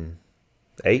been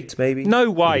 8 maybe. No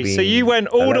way. So you went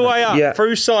all 11. The way up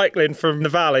through cycling from the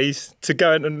valleys to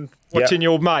going and watching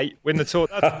your mate win the Tour.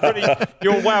 That's pretty.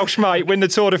 Your Welsh mate win the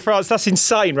Tour de France. That's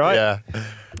insane, right? Yeah.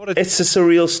 It's a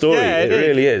surreal story. Yeah, it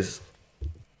really is.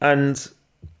 And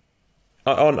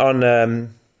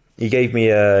he gave me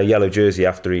a yellow jersey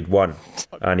after he'd won,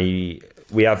 and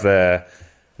we have the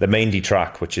Maindy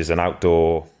track, which is an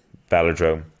outdoor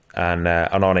velodrome, and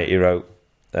on it he wrote,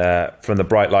 "From the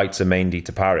bright lights of Maindy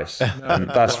to Paris," and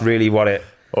that's really what it.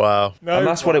 Wow. And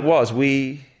that's what it was.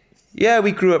 We Yeah,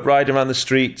 we grew up riding around the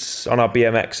streets on our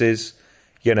BMXs.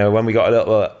 You know, when we got a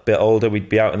little bit older, we'd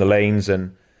be out in the lanes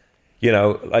and, you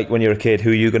know, like when you're a kid,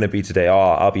 who are you going to be today? Oh,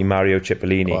 I'll be Mario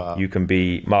Cipollini. Wow. You can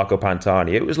be Marco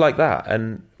Pantani. It was like that.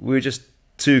 And we were just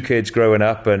two kids growing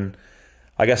up, and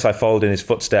I guess I followed in his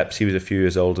footsteps. He was a few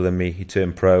years older than me. He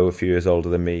turned pro a few years older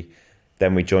than me.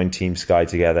 Then we joined Team Sky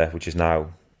together, which is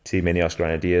now Team Ineos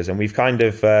Grenadiers. And we've kind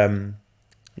of,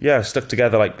 stuck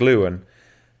together like glue. And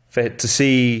to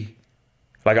see,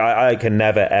 like, I can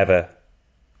never, ever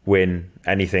win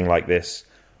anything like this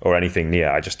or anything near.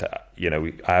 I just, I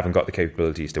haven't got the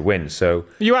capabilities to win. So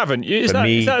you haven't. Is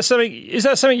that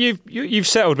something you've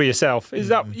settled with yourself? Is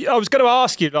that? I was going to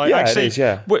ask you, like, actually, it is,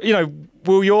 yeah.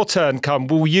 Will your turn come?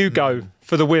 Will you go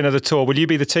for the win of the Tour? Will you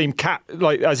be the team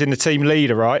like as in the team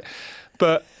leader, right?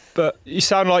 But you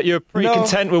sound like you're pretty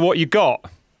content with what you got.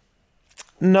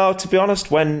 No, to be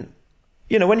honest, when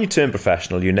you turn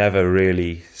professional, you never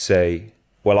really say,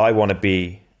 well, I want to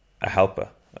be a helper,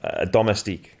 a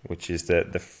domestique, which is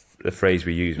the phrase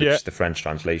we use, which is the French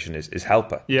translation is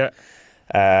helper. Yeah.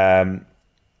 And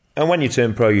when you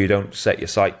turn pro, you don't set your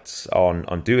sights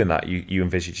on doing that. You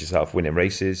envisage yourself winning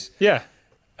races. Yeah.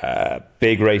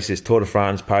 Big races, Tour de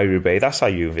France, Paris-Roubaix. That's how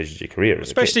you envisage your career.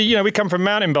 Especially, we come from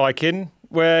mountain biking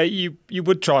where you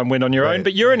would try and win on your own,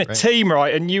 but you're in a team,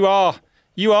 right? And you are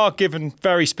given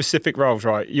very specific roles,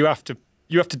 right? You have to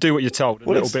do what you're told a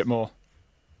little bit more.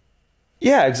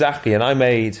 Yeah, exactly. And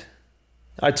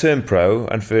I turned pro,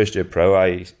 and first year pro,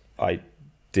 I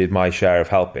did my share of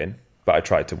helping, but I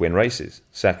tried to win races.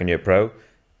 Second year pro,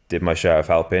 did my share of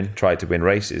helping, tried to win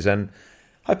races, and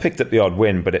I picked up the odd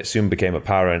win, but it soon became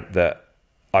apparent that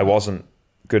I wasn't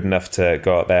good enough to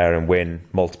go out there and win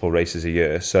multiple races a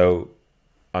year. So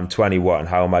I'm 21.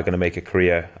 How am I going to make a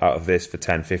career out of this for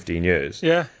 10, 15 years?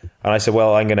 Yeah. And I said,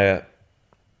 well, I'm going to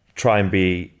try and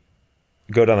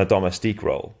go down the domestique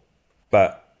role,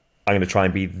 but I'm going to try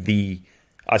and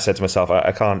I said to myself,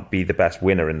 I can't be the best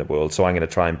winner in the world, so I'm going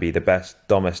to try and be the best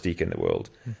domestique in the world.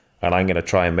 And I'm going to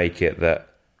try and make it that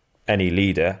any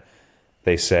leader,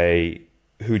 they say,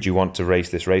 who do you want to race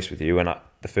this race with you? And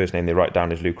the first name they write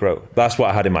down is Luke Rowe. That's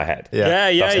what I had in my head.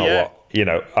 Yeah. That's not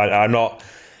what, I'm not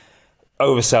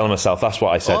overselling myself. That's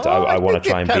what I said. I want to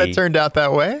try and be. Kind of turned out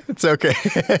that way. It's okay.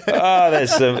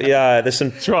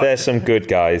 There's some good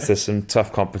guys. There's some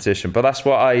tough competition. But that's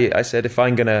what I said. If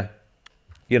I'm going to,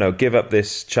 give up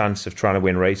this chance of trying to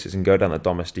win races and go down the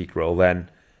domestique role, then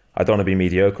I don't want to be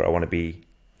mediocre. I want to be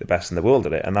the best in the world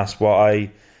at it. And that's what I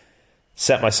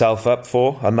set myself up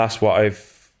for. And that's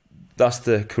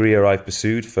the career I've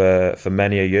pursued for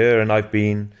many a year. And I've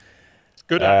been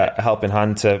good at a helping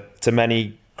hand to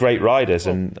many great riders,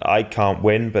 and I can't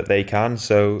win, but they can.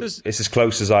 So it's as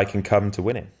close as I can come to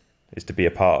winning, is to be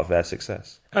a part of their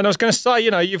success. And I was going to say,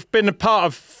 you've been a part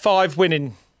of 5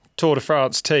 winning Tour de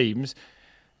France teams.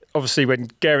 Obviously, when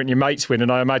Geraint and your mates win,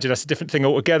 and I imagine that's a different thing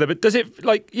altogether. But does it,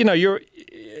 you're,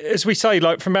 as we say,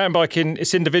 like from mountain biking,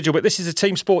 it's individual, but this is a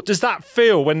team sport. Does that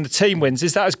feel, when the team wins,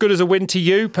 is that as good as a win to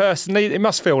you personally? It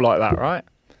must feel like that, right?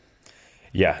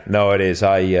 Yeah, no, it is.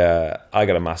 I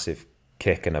got a massive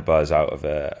kick and a buzz out of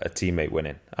a teammate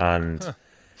winning. And,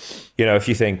 if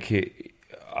you think,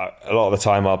 a lot of the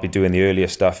time I'll be doing the earlier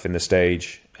stuff in the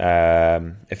stage.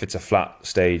 If it's a flat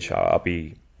stage, I'll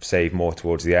be saved more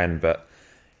towards the end. But,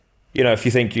 if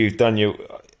you think you've done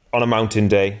on a mountain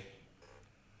day,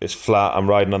 it's flat, I'm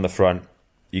riding on the front,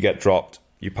 you get dropped,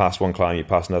 you pass one climb, you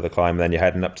pass another climb, then you're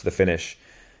heading up to the finish.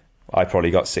 I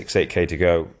probably got 8K to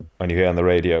go, and you hear on the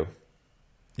radio,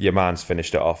 your man's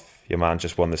finished it off. Your man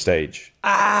just won the stage.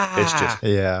 It's just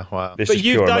wow. But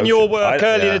you've done your work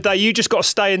early in the day. You just got to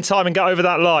stay in time and get over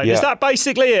that line. Yeah. Is that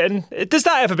basically it? And does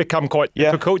that ever become quite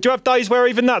difficult? Do you have days where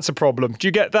even that's a problem? Do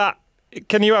you get that?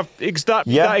 Can you have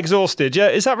that exhausted? Yeah,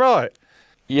 is that right?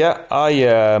 Yeah,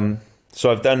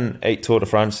 so I've done 8 Tour de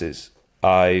France's.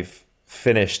 I've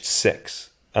finished 6,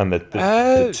 and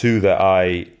the two that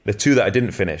I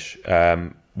didn't finish.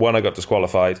 One I got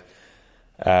disqualified,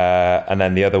 and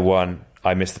then the other one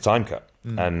I missed the time cut,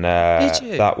 and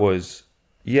that was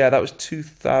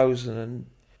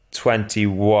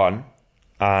 2021,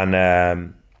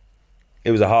 and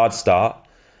it was a hard start.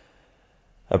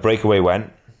 A breakaway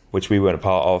went, which we weren't a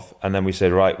part of, and then we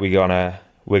said, right, we're gonna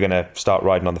start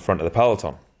riding on the front of the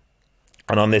peloton.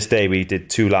 And on this day, we did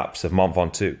 2 laps of Mont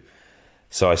Ventoux.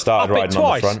 So I started riding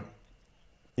on the front.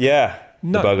 Yeah,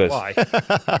 no the buggers. Way.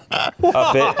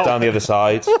 Up it, down the other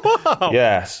side. Wow.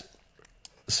 Yes.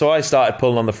 So I started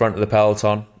pulling on the front of the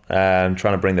peloton and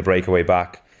trying to bring the breakaway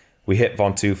back. We hit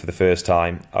Ventoux for the first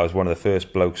time. I was one of the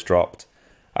first blokes dropped.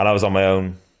 And I was on my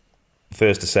own,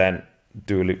 first descent,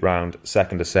 do a loop round,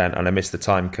 second descent, and I missed the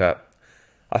time cut.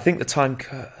 I think the time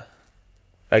cut,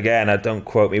 again, don't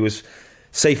quote me, it was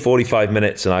say 45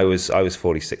 minutes, and I was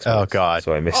 46 minutes. Oh God!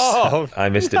 So I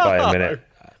missed it by a minute.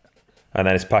 And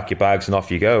then it's pack your bags and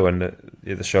off you go, and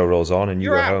the show rolls on, and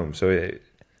you're go home. So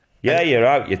you're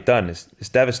out, you're done. It's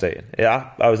devastating.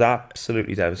 I was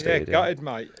absolutely devastated. Yeah, gutted,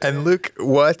 mate. And Luke,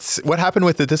 what happened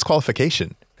with the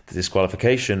disqualification? The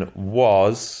disqualification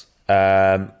was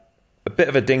a bit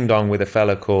of a ding dong with a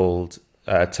fella called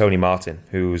Tony Martin,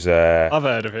 who's I've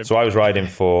heard of him. So I was riding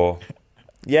for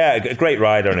a great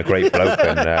rider and a great bloke,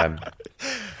 and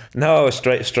no,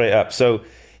 straight up. So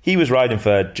he was riding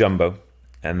for Jumbo,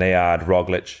 and they had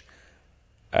Roglic,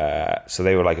 so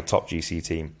they were like a top GC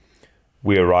team.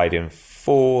 We were riding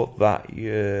for that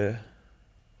year.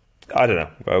 I don't know.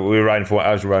 I was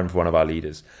riding for one of our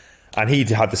leaders, and he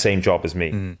had the same job as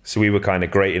me. So we were kind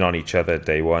of grating on each other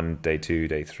day 1, day 2,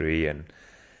 day 3, and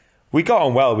we got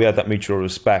on well. We had that mutual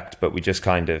respect, but we just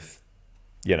kind of,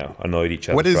 annoyed each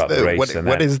other throughout the race.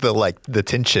 What is the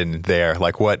tension there?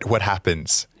 Like what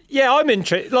happens? Yeah, I'm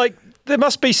interested. Like there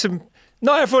must be some.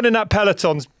 Not everyone in that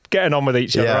peloton's getting on with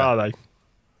each other, are they?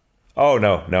 Oh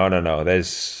no.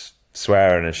 There's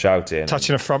swearing and shouting,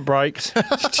 touching the front brakes.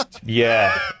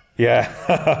 yeah. Yeah,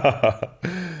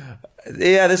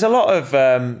 there's a lot of.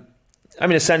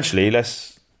 Essentially,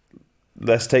 let's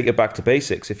take it back to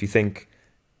basics. If you think,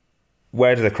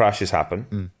 where do the crashes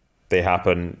happen? They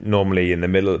happen normally in the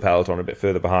middle of the peloton, a bit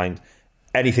further behind.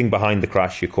 Anything behind the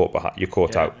crash, you're caught out. You're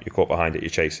caught behind it. You're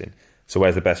chasing. So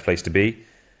where's the best place to be?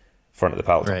 Front of the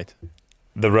peloton. Right.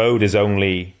 The road is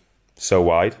only so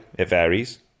wide. It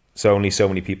varies. So only so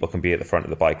many people can be at the front of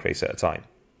the bike race at a time.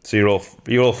 So you're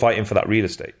all fighting for that real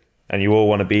estate, and you all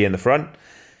want to be in the front.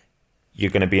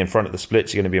 You're going to be in front of the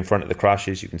splits. You're going to be in front of the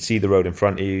crashes. You can see the road in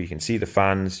front of you. You can see the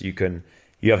fans. You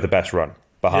have the best run.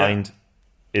 Behind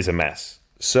is a mess.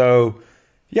 So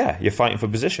you're fighting for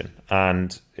position,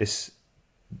 and it's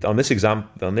on this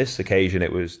occasion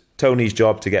it was Tony's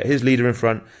job to get his leader in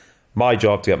front, my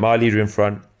job to get my leader in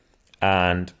front,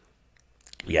 and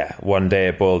one day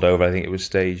it boiled over. I think it was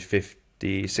stage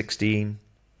 16,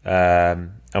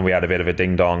 and we had a bit of a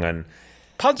ding dong and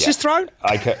punches thrown.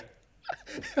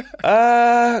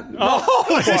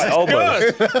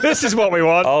 Almost. This is what we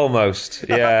want. Almost,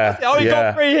 yeah. He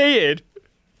got preheated.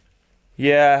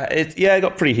 Yeah, it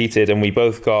got preheated, and we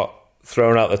both got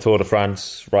thrown out the Tour de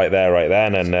France right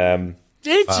then. And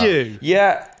did you?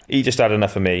 Yeah, he just had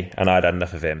enough of me, and I'd had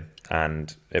enough of him,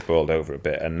 and it boiled over a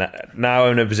bit. And now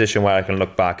I'm in a position where I can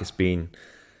look back. It's been,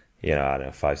 I don't know,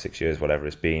 5-6 years, whatever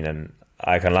it's been, and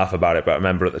I can laugh about it. But I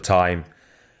remember at the time,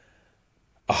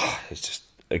 it's just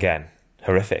again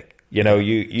horrific. You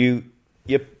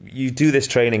do this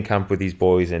training camp with these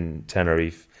boys in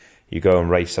Tenerife. You go and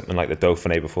race something like the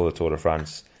Dauphiné before the Tour de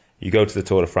France. You go to the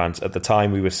Tour de France. At the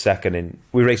time, we were second in.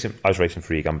 I was racing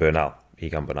for Egan Bernal.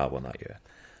 Egan Bernal won that year,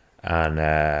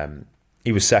 and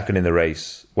he was second in the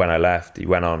race when I left. He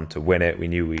went on to win it. We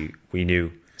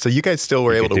knew. So you guys still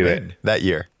were able to win that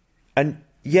year, and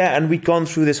we'd gone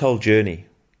through this whole journey.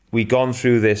 We'd gone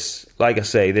through this, like I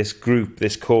say, this group,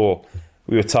 this core.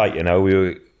 We were tight,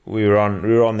 We were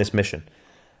on this mission,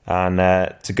 and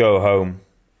to go home,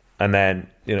 and then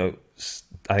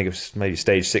I think it was maybe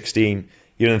stage 16.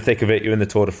 You're in the thick of it. You're in the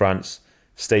Tour de France.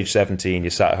 Stage 17. You're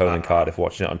sat at home in Cardiff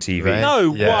watching it on TV. Right.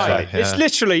 No way. It's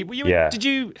literally. Did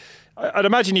you? I'd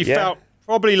imagine you felt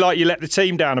probably like you let the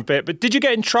team down a bit. But did you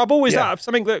get in trouble? Is that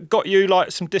something that got you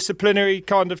like some disciplinary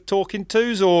kind of talking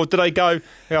tos, or did they go,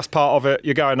 "That's part of it.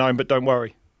 You're going home, but don't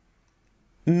worry"?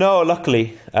 No,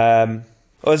 luckily.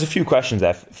 There's a few questions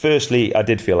there. Firstly, I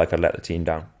did feel like I'd let the team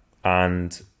down,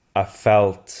 and I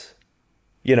felt,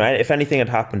 if anything had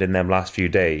happened in them last few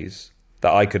days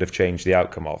that I could have changed the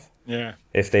outcome of. Yeah.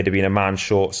 If they'd have been a man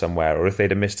short somewhere, or if they'd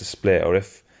have missed a split, or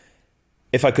if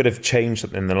I could have changed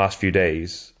something in the last few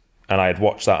days, and I had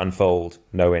watched that unfold,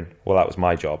 knowing, well, that was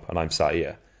my job, and I'm sat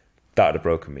here, that would have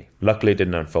broken me. Luckily, it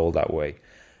didn't unfold that way.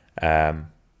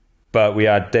 But we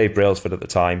had Dave Brailsford at the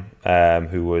time,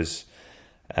 who was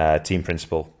team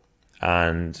principal,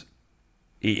 and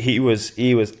he was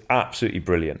absolutely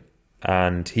brilliant,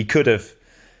 and he could have.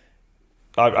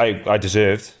 I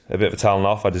deserved a bit of a telling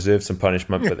off. I deserved some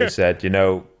punishment, but they said,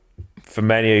 for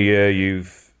many a year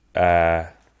you've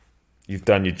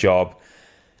done your job,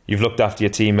 you've looked after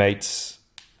your teammates,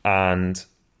 and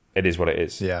it is what it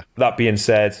is. Yeah. That being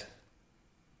said,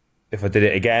 if I did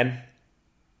it again,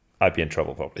 I'd be in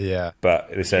trouble probably. Yeah.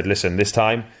 But they said, listen, this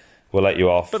time we'll let you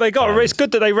off. But it's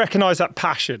good that they recognise that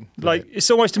passion. Like, it's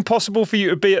almost impossible for you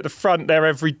to be at the front there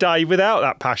every day without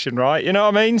that passion, right? You know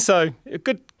what I mean? So, a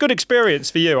good experience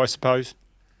for you, I suppose.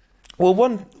 Well,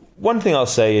 one thing I'll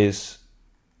say is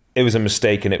it was a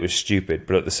mistake and it was stupid,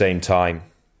 but at the same time,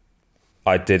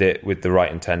 I did it with the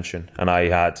right intention, and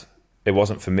it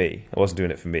wasn't for me. I wasn't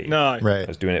doing it for me. No. Right. I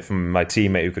was doing it for my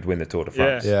teammate who could win the Tour de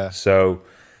France. Yeah. So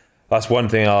that's one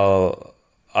thing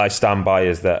I stand by,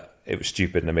 is that it was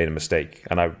stupid and I made a mistake,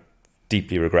 and I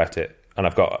deeply regret it. And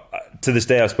to this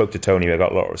day, I spoke to Tony. I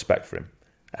got a lot of respect for him.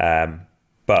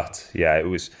 But yeah, it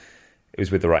was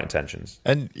with the right intentions.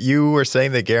 And you were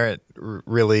saying that Garrett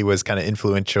really was kind of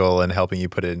influential in helping you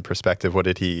put it in perspective. What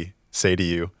did he say to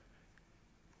you?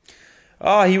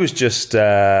 Oh, he was just...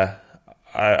 I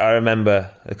remember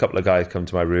a couple of guys come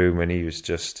to my room, and he was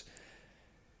just...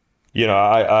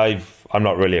 I'm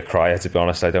not really a crier, to be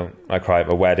honest. I cry at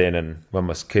my wedding and when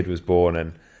my kid was born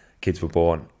and kids were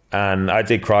born. And I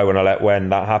did cry when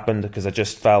that happened, because I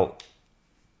just felt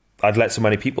I'd let so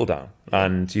many people down.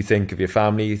 And you think of your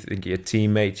family, you think of your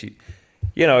teammates.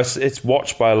 It's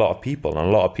watched by a lot of people, and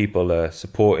a lot of people are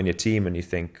supporting your team, and you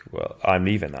think, well, I'm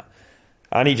leaving that.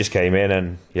 And he just came in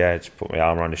and, just put my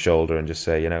arm around his shoulder and just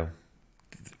say,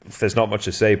 there's not much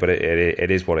to say, but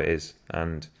it is what it is.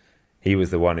 And he was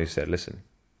the one who said, listen,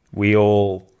 we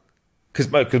all...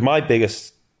 Because my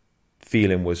biggest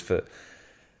feeling was for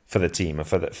the team and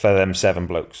for them 7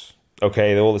 blokes.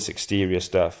 Okay, all this exterior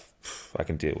stuff, I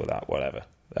can deal with that, whatever.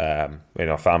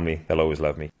 Family, they'll always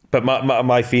love me. But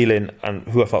my feeling, and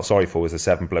who I felt sorry for, was the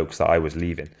 7 blokes that I was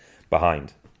leaving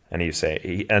behind. And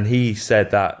he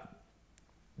said that,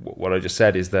 what I just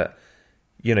said is that,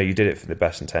 you did it for the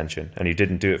best intention, and you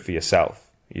didn't do it for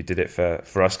yourself. You did it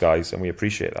for us guys, and we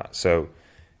appreciate that. So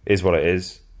it is what it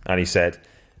is. And he said,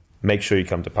 make sure you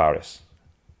come to Paris.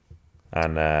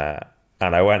 And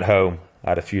I went home. I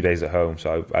had a few days at home,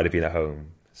 so I'd have been at home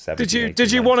 17,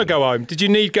 Did you want to go home? Did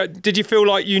you feel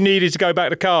like you needed to go back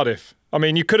to Cardiff? I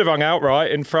mean, you could have hung out, right,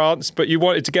 in France, but you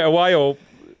wanted to get away, or...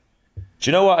 Do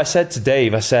you know what I said to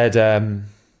Dave? I said,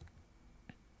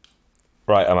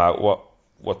 right, I'm out.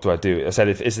 What do I do? I said,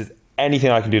 if there's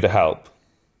anything I can do to help,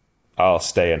 I'll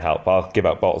stay and help. I'll give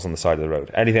out bottles on the side of the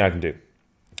road. Anything I can do.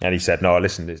 And he said, no,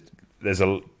 listen, there's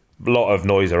a lot of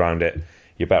noise around it.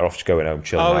 You're better off just going home,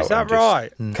 chilling out. Oh, is that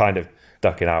right? Kind of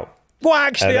ducking out. What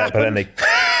actually happened?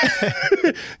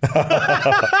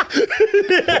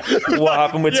 What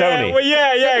happened with Tony?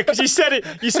 Well, because you said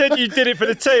you did it for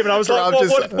the team, and I was like,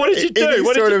 what did you do? Any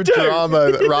sort of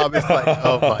drama, Rob is like,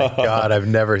 oh my God, I've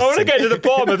never seen... I want to get to the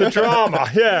bottom of the drama,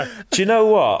 yeah. Do you know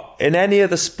what? In any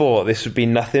other sport, this would be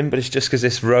nothing, but it's just because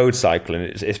it's road cycling.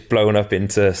 It's blown up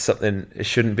into something it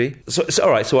shouldn't be. So all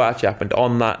right, so what actually happened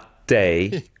on that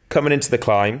day, coming into the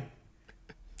climb,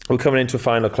 we're coming into a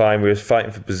final climb, we were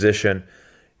fighting for position.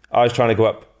 I was trying to go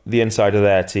up the inside of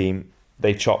their team.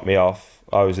 They chopped me off.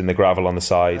 I was in the gravel on the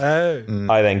side.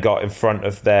 I then got in front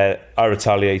of I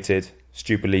retaliated,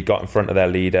 stupidly got in front of their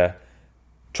leader,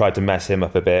 tried to mess him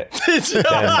up a bit.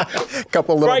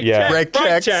 Couple little brake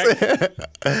checks.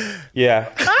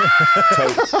 Yeah.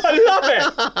 I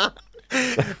love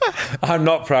it. I'm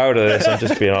not proud of this, I'm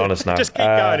just being honest now. Just keep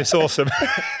going, it's awesome.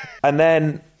 And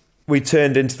then we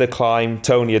turned into the climb.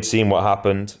 Tony had seen what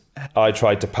happened. I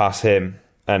tried to pass him,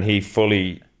 and he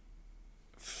fully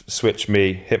switched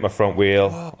me, hit my front wheel.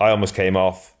 Whoa. I almost came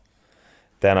off.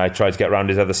 Then I tried to get around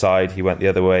his other side. He went the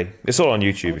other way. It's all on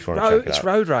YouTube if you want to check it out. It's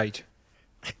road rage.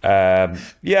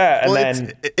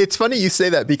 It's funny you say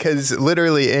that, because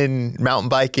literally in mountain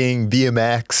biking,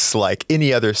 BMX, like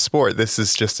any other sport, this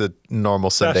is just a normal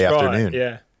Sunday afternoon.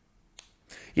 Yeah.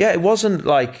 Yeah, it wasn't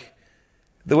like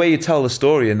the way you tell the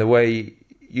story and the way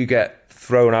you get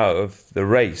thrown out of the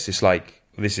race. It's like,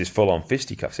 this is full on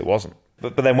fisticuffs. It wasn't.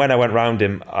 But then when I went round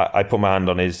him, I put my hand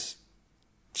on his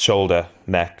shoulder,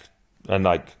 neck, and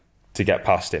to get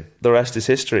past him. The rest is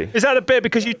history. Is that the bit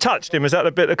because you touched him? Is that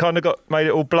the bit that kind of made it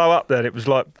all blow up then? It was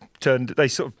like they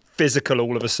sort of physical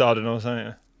all of a sudden or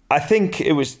something? I think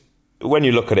it was, when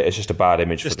you look at it, it's just a bad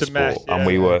image for the sport. Mess, yeah. And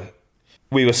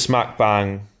we were smack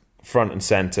bang front and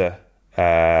centre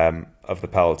of the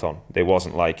peloton. It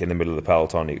wasn't like in the middle of the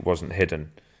peloton. It wasn't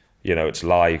hidden. It's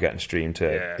live, getting streamed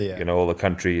to all the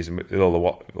countries and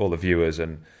all the viewers.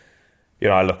 And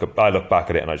I look back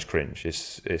at it and I just cringe.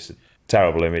 It's a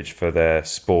terrible image for the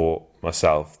sport,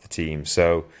 myself, the team.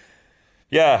 So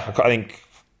yeah, I think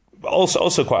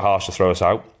also quite harsh to throw us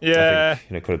out. Yeah, I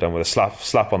think could have done with a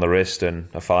slap on the wrist and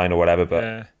a fine or whatever.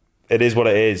 But it is what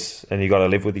it is, and you got to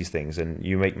live with these things. And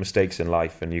you make mistakes in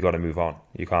life, and you got to move on.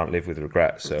 You can't live with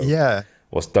regret. So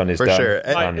what's done is done. Sure.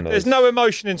 If there's no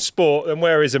emotion in sport, then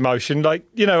where is emotion? I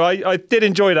did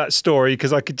enjoy that story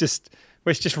because I could just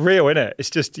Well, it's just real, isn't it?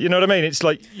 It's just, you know what I mean? It's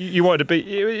like you want it to be.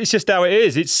 It's just how it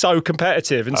is. It's so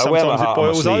competitive, and sometimes it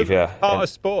boils over. Yeah. Part of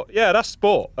sport. Yeah, that's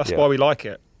sport. That's why we like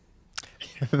it.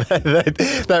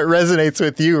 that resonates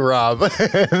with you, Rob. I've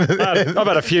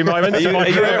had a few moments. That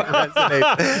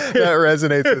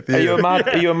resonates with you.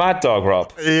 Are you a mad dog,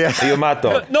 Rob? Yeah. Are you a mad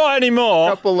dog? Not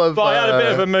anymore. But I had a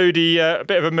bit of a moody,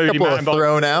 couple of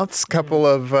thrown outs. Couple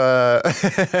of.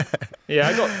 Yeah,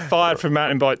 I got fired from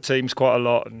mountain bike teams quite a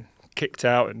lot and kicked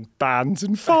out and bans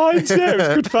and fines. Yeah, it was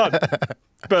good fun.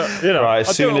 But, you know, right,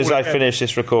 as soon as I finish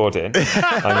this recording,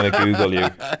 I'm going to Google you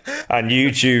and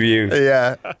YouTube you,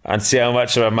 and see how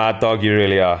much of a mad dog you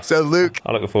really are. So, Luke,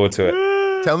 I'm looking forward to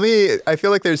it. Tell me, I feel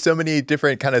like there's so many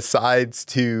different kind of sides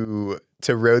to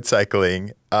road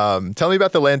cycling. Tell me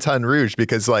about the Lanterne Rouge,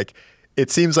 because like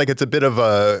it seems like it's a bit of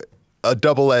a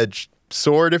double-edged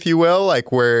sword, if you will,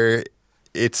 like where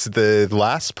it's the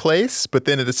last place, but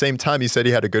then at the same time, you said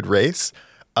you had a good race.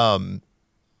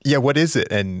 Yeah, what is it,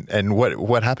 and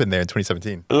what happened there in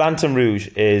 2017? Lanterne Rouge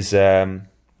is there's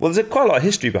quite a lot of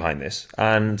history behind this,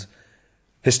 and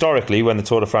historically, when the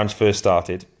Tour de France first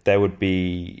started, there would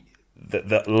be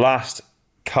the last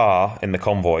car in the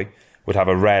convoy would have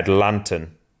a red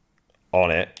lantern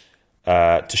on it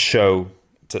to show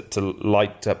to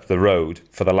light up the road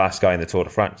for the last guy in the Tour de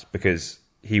France, because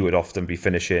he would often be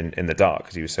finishing in the dark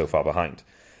because he was so far behind.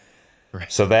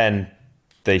 Right. So then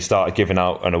they started giving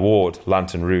out an award,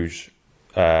 Lanterne Rouge,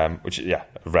 which is a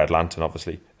red lantern,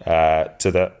 obviously, to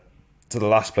the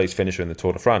last place finisher in the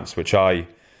Tour de France, which I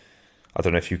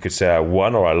don't know if you could say I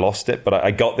won or I lost it, but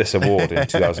I got this award in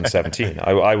 2017.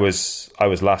 I was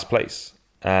last place,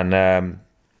 and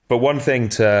but one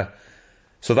thing so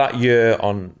that year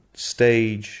on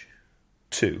stage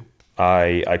 2,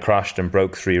 I crashed and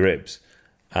broke 3 ribs,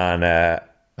 and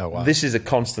this is a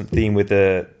constant theme with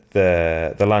the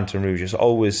Lanterne Rouge. Is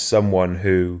always someone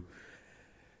who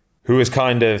is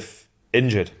kind of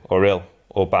injured or ill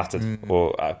or battered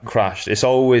or crashed. It's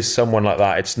always someone like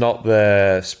that. It's not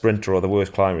the sprinter or the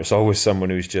worst climber. It's always someone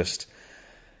who's just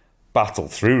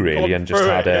battled through, really, and just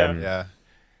had...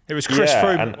 It was Chris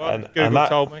Froome, Google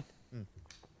told me.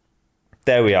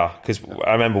 There we are, because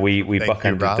I remember we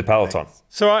bookended the peloton. Thanks.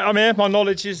 So I'm here. My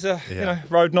knowledge is,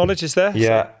 road knowledge is there.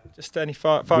 Yeah. So just any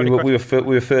fire we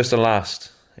were first and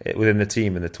last within the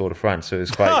team in the Tour de France, so it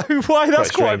was quite... Oh, why?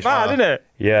 That's quite bad, isn't it?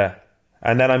 Yeah.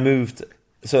 And then I moved...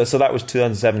 So that was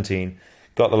 2017,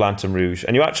 got the Lanterne Rouge,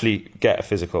 and you actually get a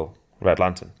physical red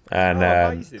lantern. And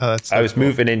I was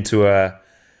moving into...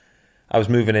 I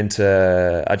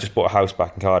just bought a house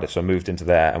back in Cardiff, so I moved into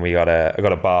there, and I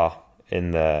got a bar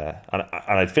in the... And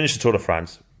I'd finished the Tour de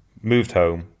France, moved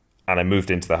home, and I moved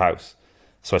into the house.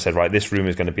 So I said, right, this room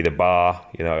is going to be the bar.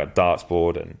 You know, I got a darts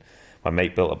board, and my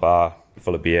mate built a bar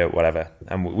full of beer, whatever.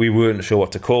 And we weren't sure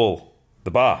what to call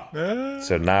the bar.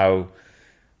 So now,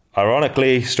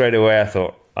 ironically, straight away, I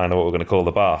thought, I know what we're going to call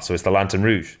the bar. So it's the Lanterne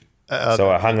Rouge. So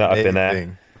I hung that up in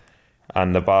there.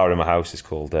 And the bar in my house is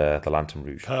called the Lanterne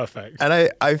Rouge. Perfect.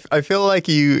 And I feel like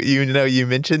you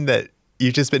mentioned that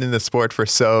you've just been in the sport for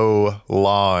so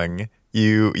long.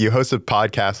 You host a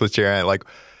podcast with Geraint. Like,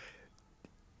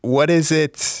 what is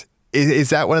it? Is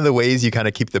that one of the ways you kind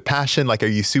of keep the passion? Like, are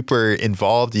you super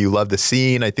involved? Do you love the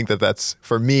scene? I think that's,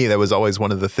 for me, that was always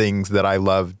one of the things that I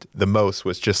loved the most,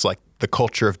 was just like the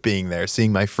culture of being there,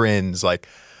 seeing my friends, like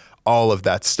all of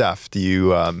that stuff. Do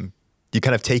you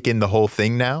kind of take in the whole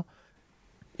thing now?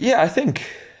 Yeah, I think,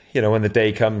 when the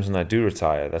day comes and I do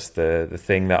retire, that's the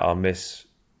thing that I'll miss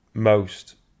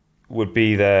most, would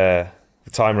be the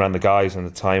time around the guys and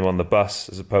the time on the bus,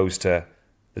 as opposed to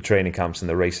the training camps and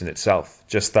the racing itself.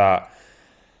 Just that,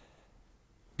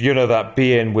 that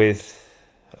being with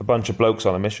a bunch of blokes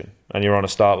on a mission, and you're on a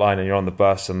start line and you're on the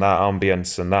bus, and that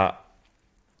ambience and that,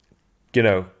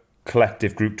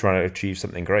 collective group trying to achieve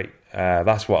something great.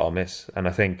 That's what I'll miss. And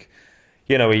I think,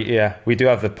 we do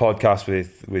have the podcast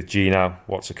with G now,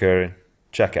 What's Occurring.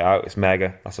 Check it out. It's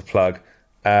mega. That's a plug.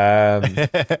 And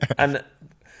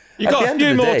you got a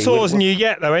few more tours than you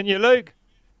yet, though, ain't you, Luke?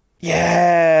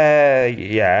 Yeah.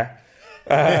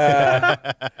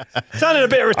 Sounding a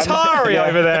bit retiree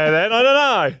over there, then. I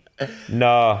don't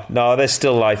know. No, there's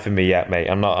still life in me yet, mate.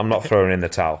 I'm not throwing in the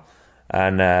towel.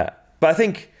 And but I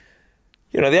think,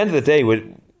 at the end of the day,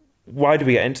 why do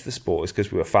we get into the sport? Is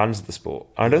because we were fans of the sport.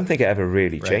 I don't think it ever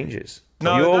really changes.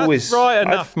 No, that's right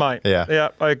enough, mate. Yeah,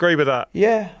 I agree with that.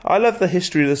 Yeah, I love the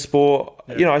history of the sport.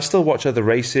 Yeah. I still watch other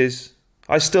races.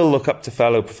 I still look up to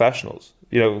fellow professionals.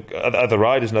 Other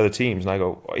riders and other teams, and I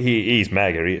go, he's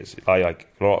mega, he is. I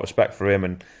like a lot of respect for him,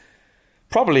 and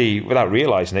probably without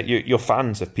realising it, you're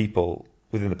fans of people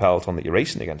within the peloton that you're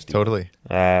racing against. Totally.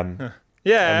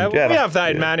 Yeah, we have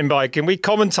that in mountain biking. We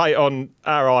commentate on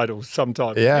our idols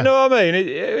sometimes. Yeah. You know what I mean?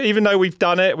 Even though we've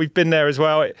done it, we've been there as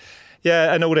well.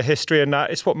 And all the history and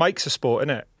that. It's what makes a sport,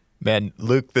 isn't it? Man,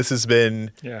 Luke, this has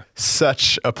been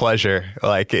such a pleasure.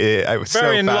 Like, it was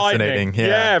very so fascinating.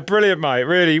 Yeah, brilliant, mate.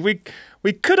 Really,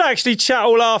 we could actually chat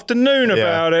all afternoon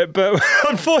about it, but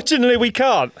unfortunately we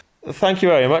can't. Thank you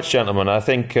very much, gentlemen. I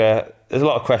think there's a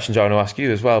lot of questions I want to ask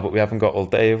you as well, but we haven't got all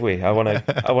day, have we? I want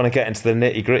to get into the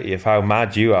nitty gritty of how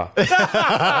mad you are.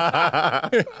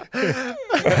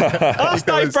 Ask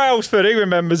Dave Brailsford, he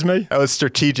remembers me. That was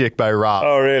strategic by Rob.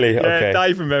 Oh, really? Yeah, Okay.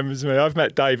 Dave remembers me. I've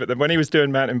met Dave when he was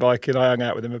doing mountain biking. I hung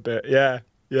out with him a bit. Yeah.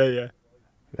 There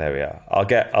we are. I'll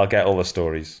get all the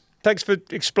stories. Thanks for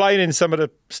explaining some of the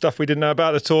stuff we didn't know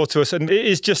about the tour to us. And it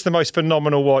is just the most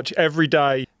phenomenal watch every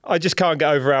day. I just can't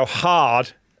get over how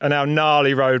hard and how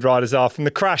gnarly road riders are, from the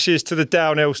crashes to the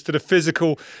downhills to the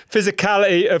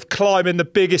physicality of climbing the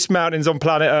biggest mountains on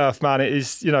planet Earth, man. It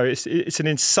is, it's an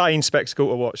insane spectacle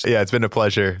to watch. Yeah, it's been a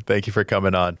pleasure. Thank you for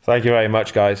coming on. Thank you very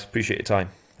much, guys. Appreciate your time.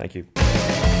 Thank you.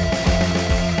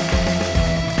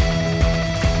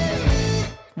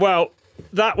 Well,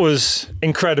 that was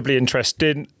incredibly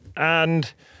interesting.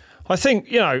 And I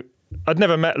think, I'd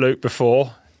never met Luke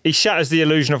before. He shatters the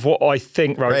illusion of what I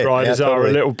think road riders are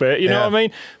a little bit. You know what I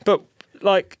mean? But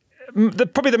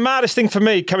probably the maddest thing for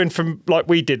me, coming from like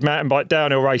we did mountain bike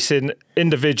downhill racing,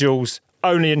 individuals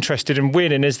only interested in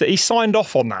winning, is that he signed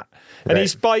off on that. And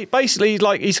he's basically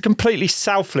he's completely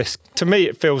selfless. To me,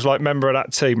 it feels like member of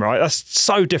that team, right? That's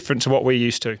so different to what we're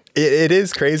used to. It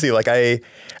is crazy. Like I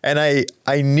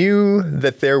knew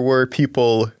that there were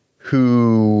people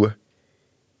who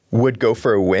would go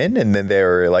for a win, and then they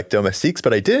were like domestiques,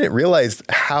 but I didn't realize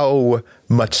how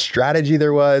much strategy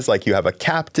there was. Like, you have a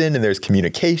captain and there's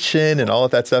communication and all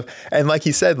of that stuff. And like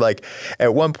he said, like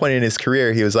at one point in his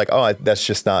career, he was like, oh, that's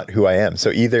just not who I am. So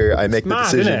either I make the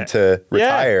decision to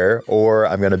retire or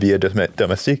I'm going to be a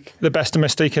domestique. The best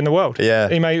domestique in the world. Yeah.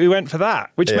 He went for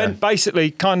that, which meant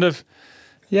basically kind of,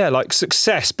 like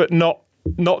success, but not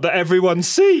that everyone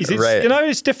sees. It's,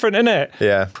 it's different, isn't it?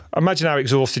 Yeah. Imagine how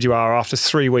exhausted you are after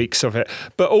 3 weeks of it.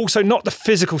 But also not the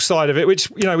physical side of it, which,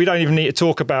 we don't even need to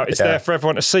talk about. It's there for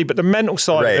everyone to see. But the mental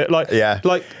side of it, Luke's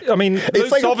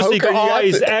like obviously got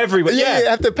eyes everywhere. Yeah, you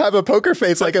have to have a poker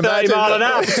face. Like 30 imagine 30 mile an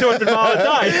hour for 200 mile a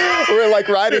day. We're like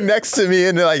riding next to me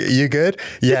and they're like, you good?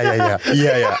 Yeah.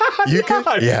 You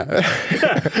good? Yeah.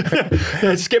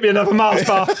 Just give me another Mars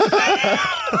bar.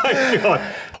 Oh,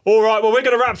 God. All right, well, we're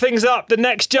going to wrap things up. The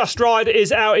next Just Ride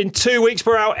is out in 2 weeks.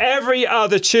 We're out every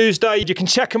other Tuesday. You can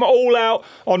check them all out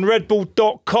on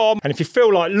redbull.com. And if you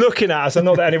feel like looking at us, and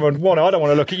not that anyone would want to, I don't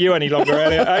want to look at you any longer,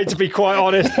 Elliot. To be quite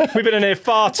honest, we've been in here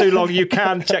far too long. You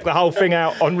can check the whole thing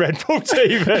out on Red Bull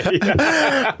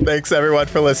TV. Thanks, everyone,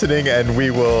 for listening, and we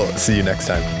will see you next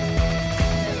time.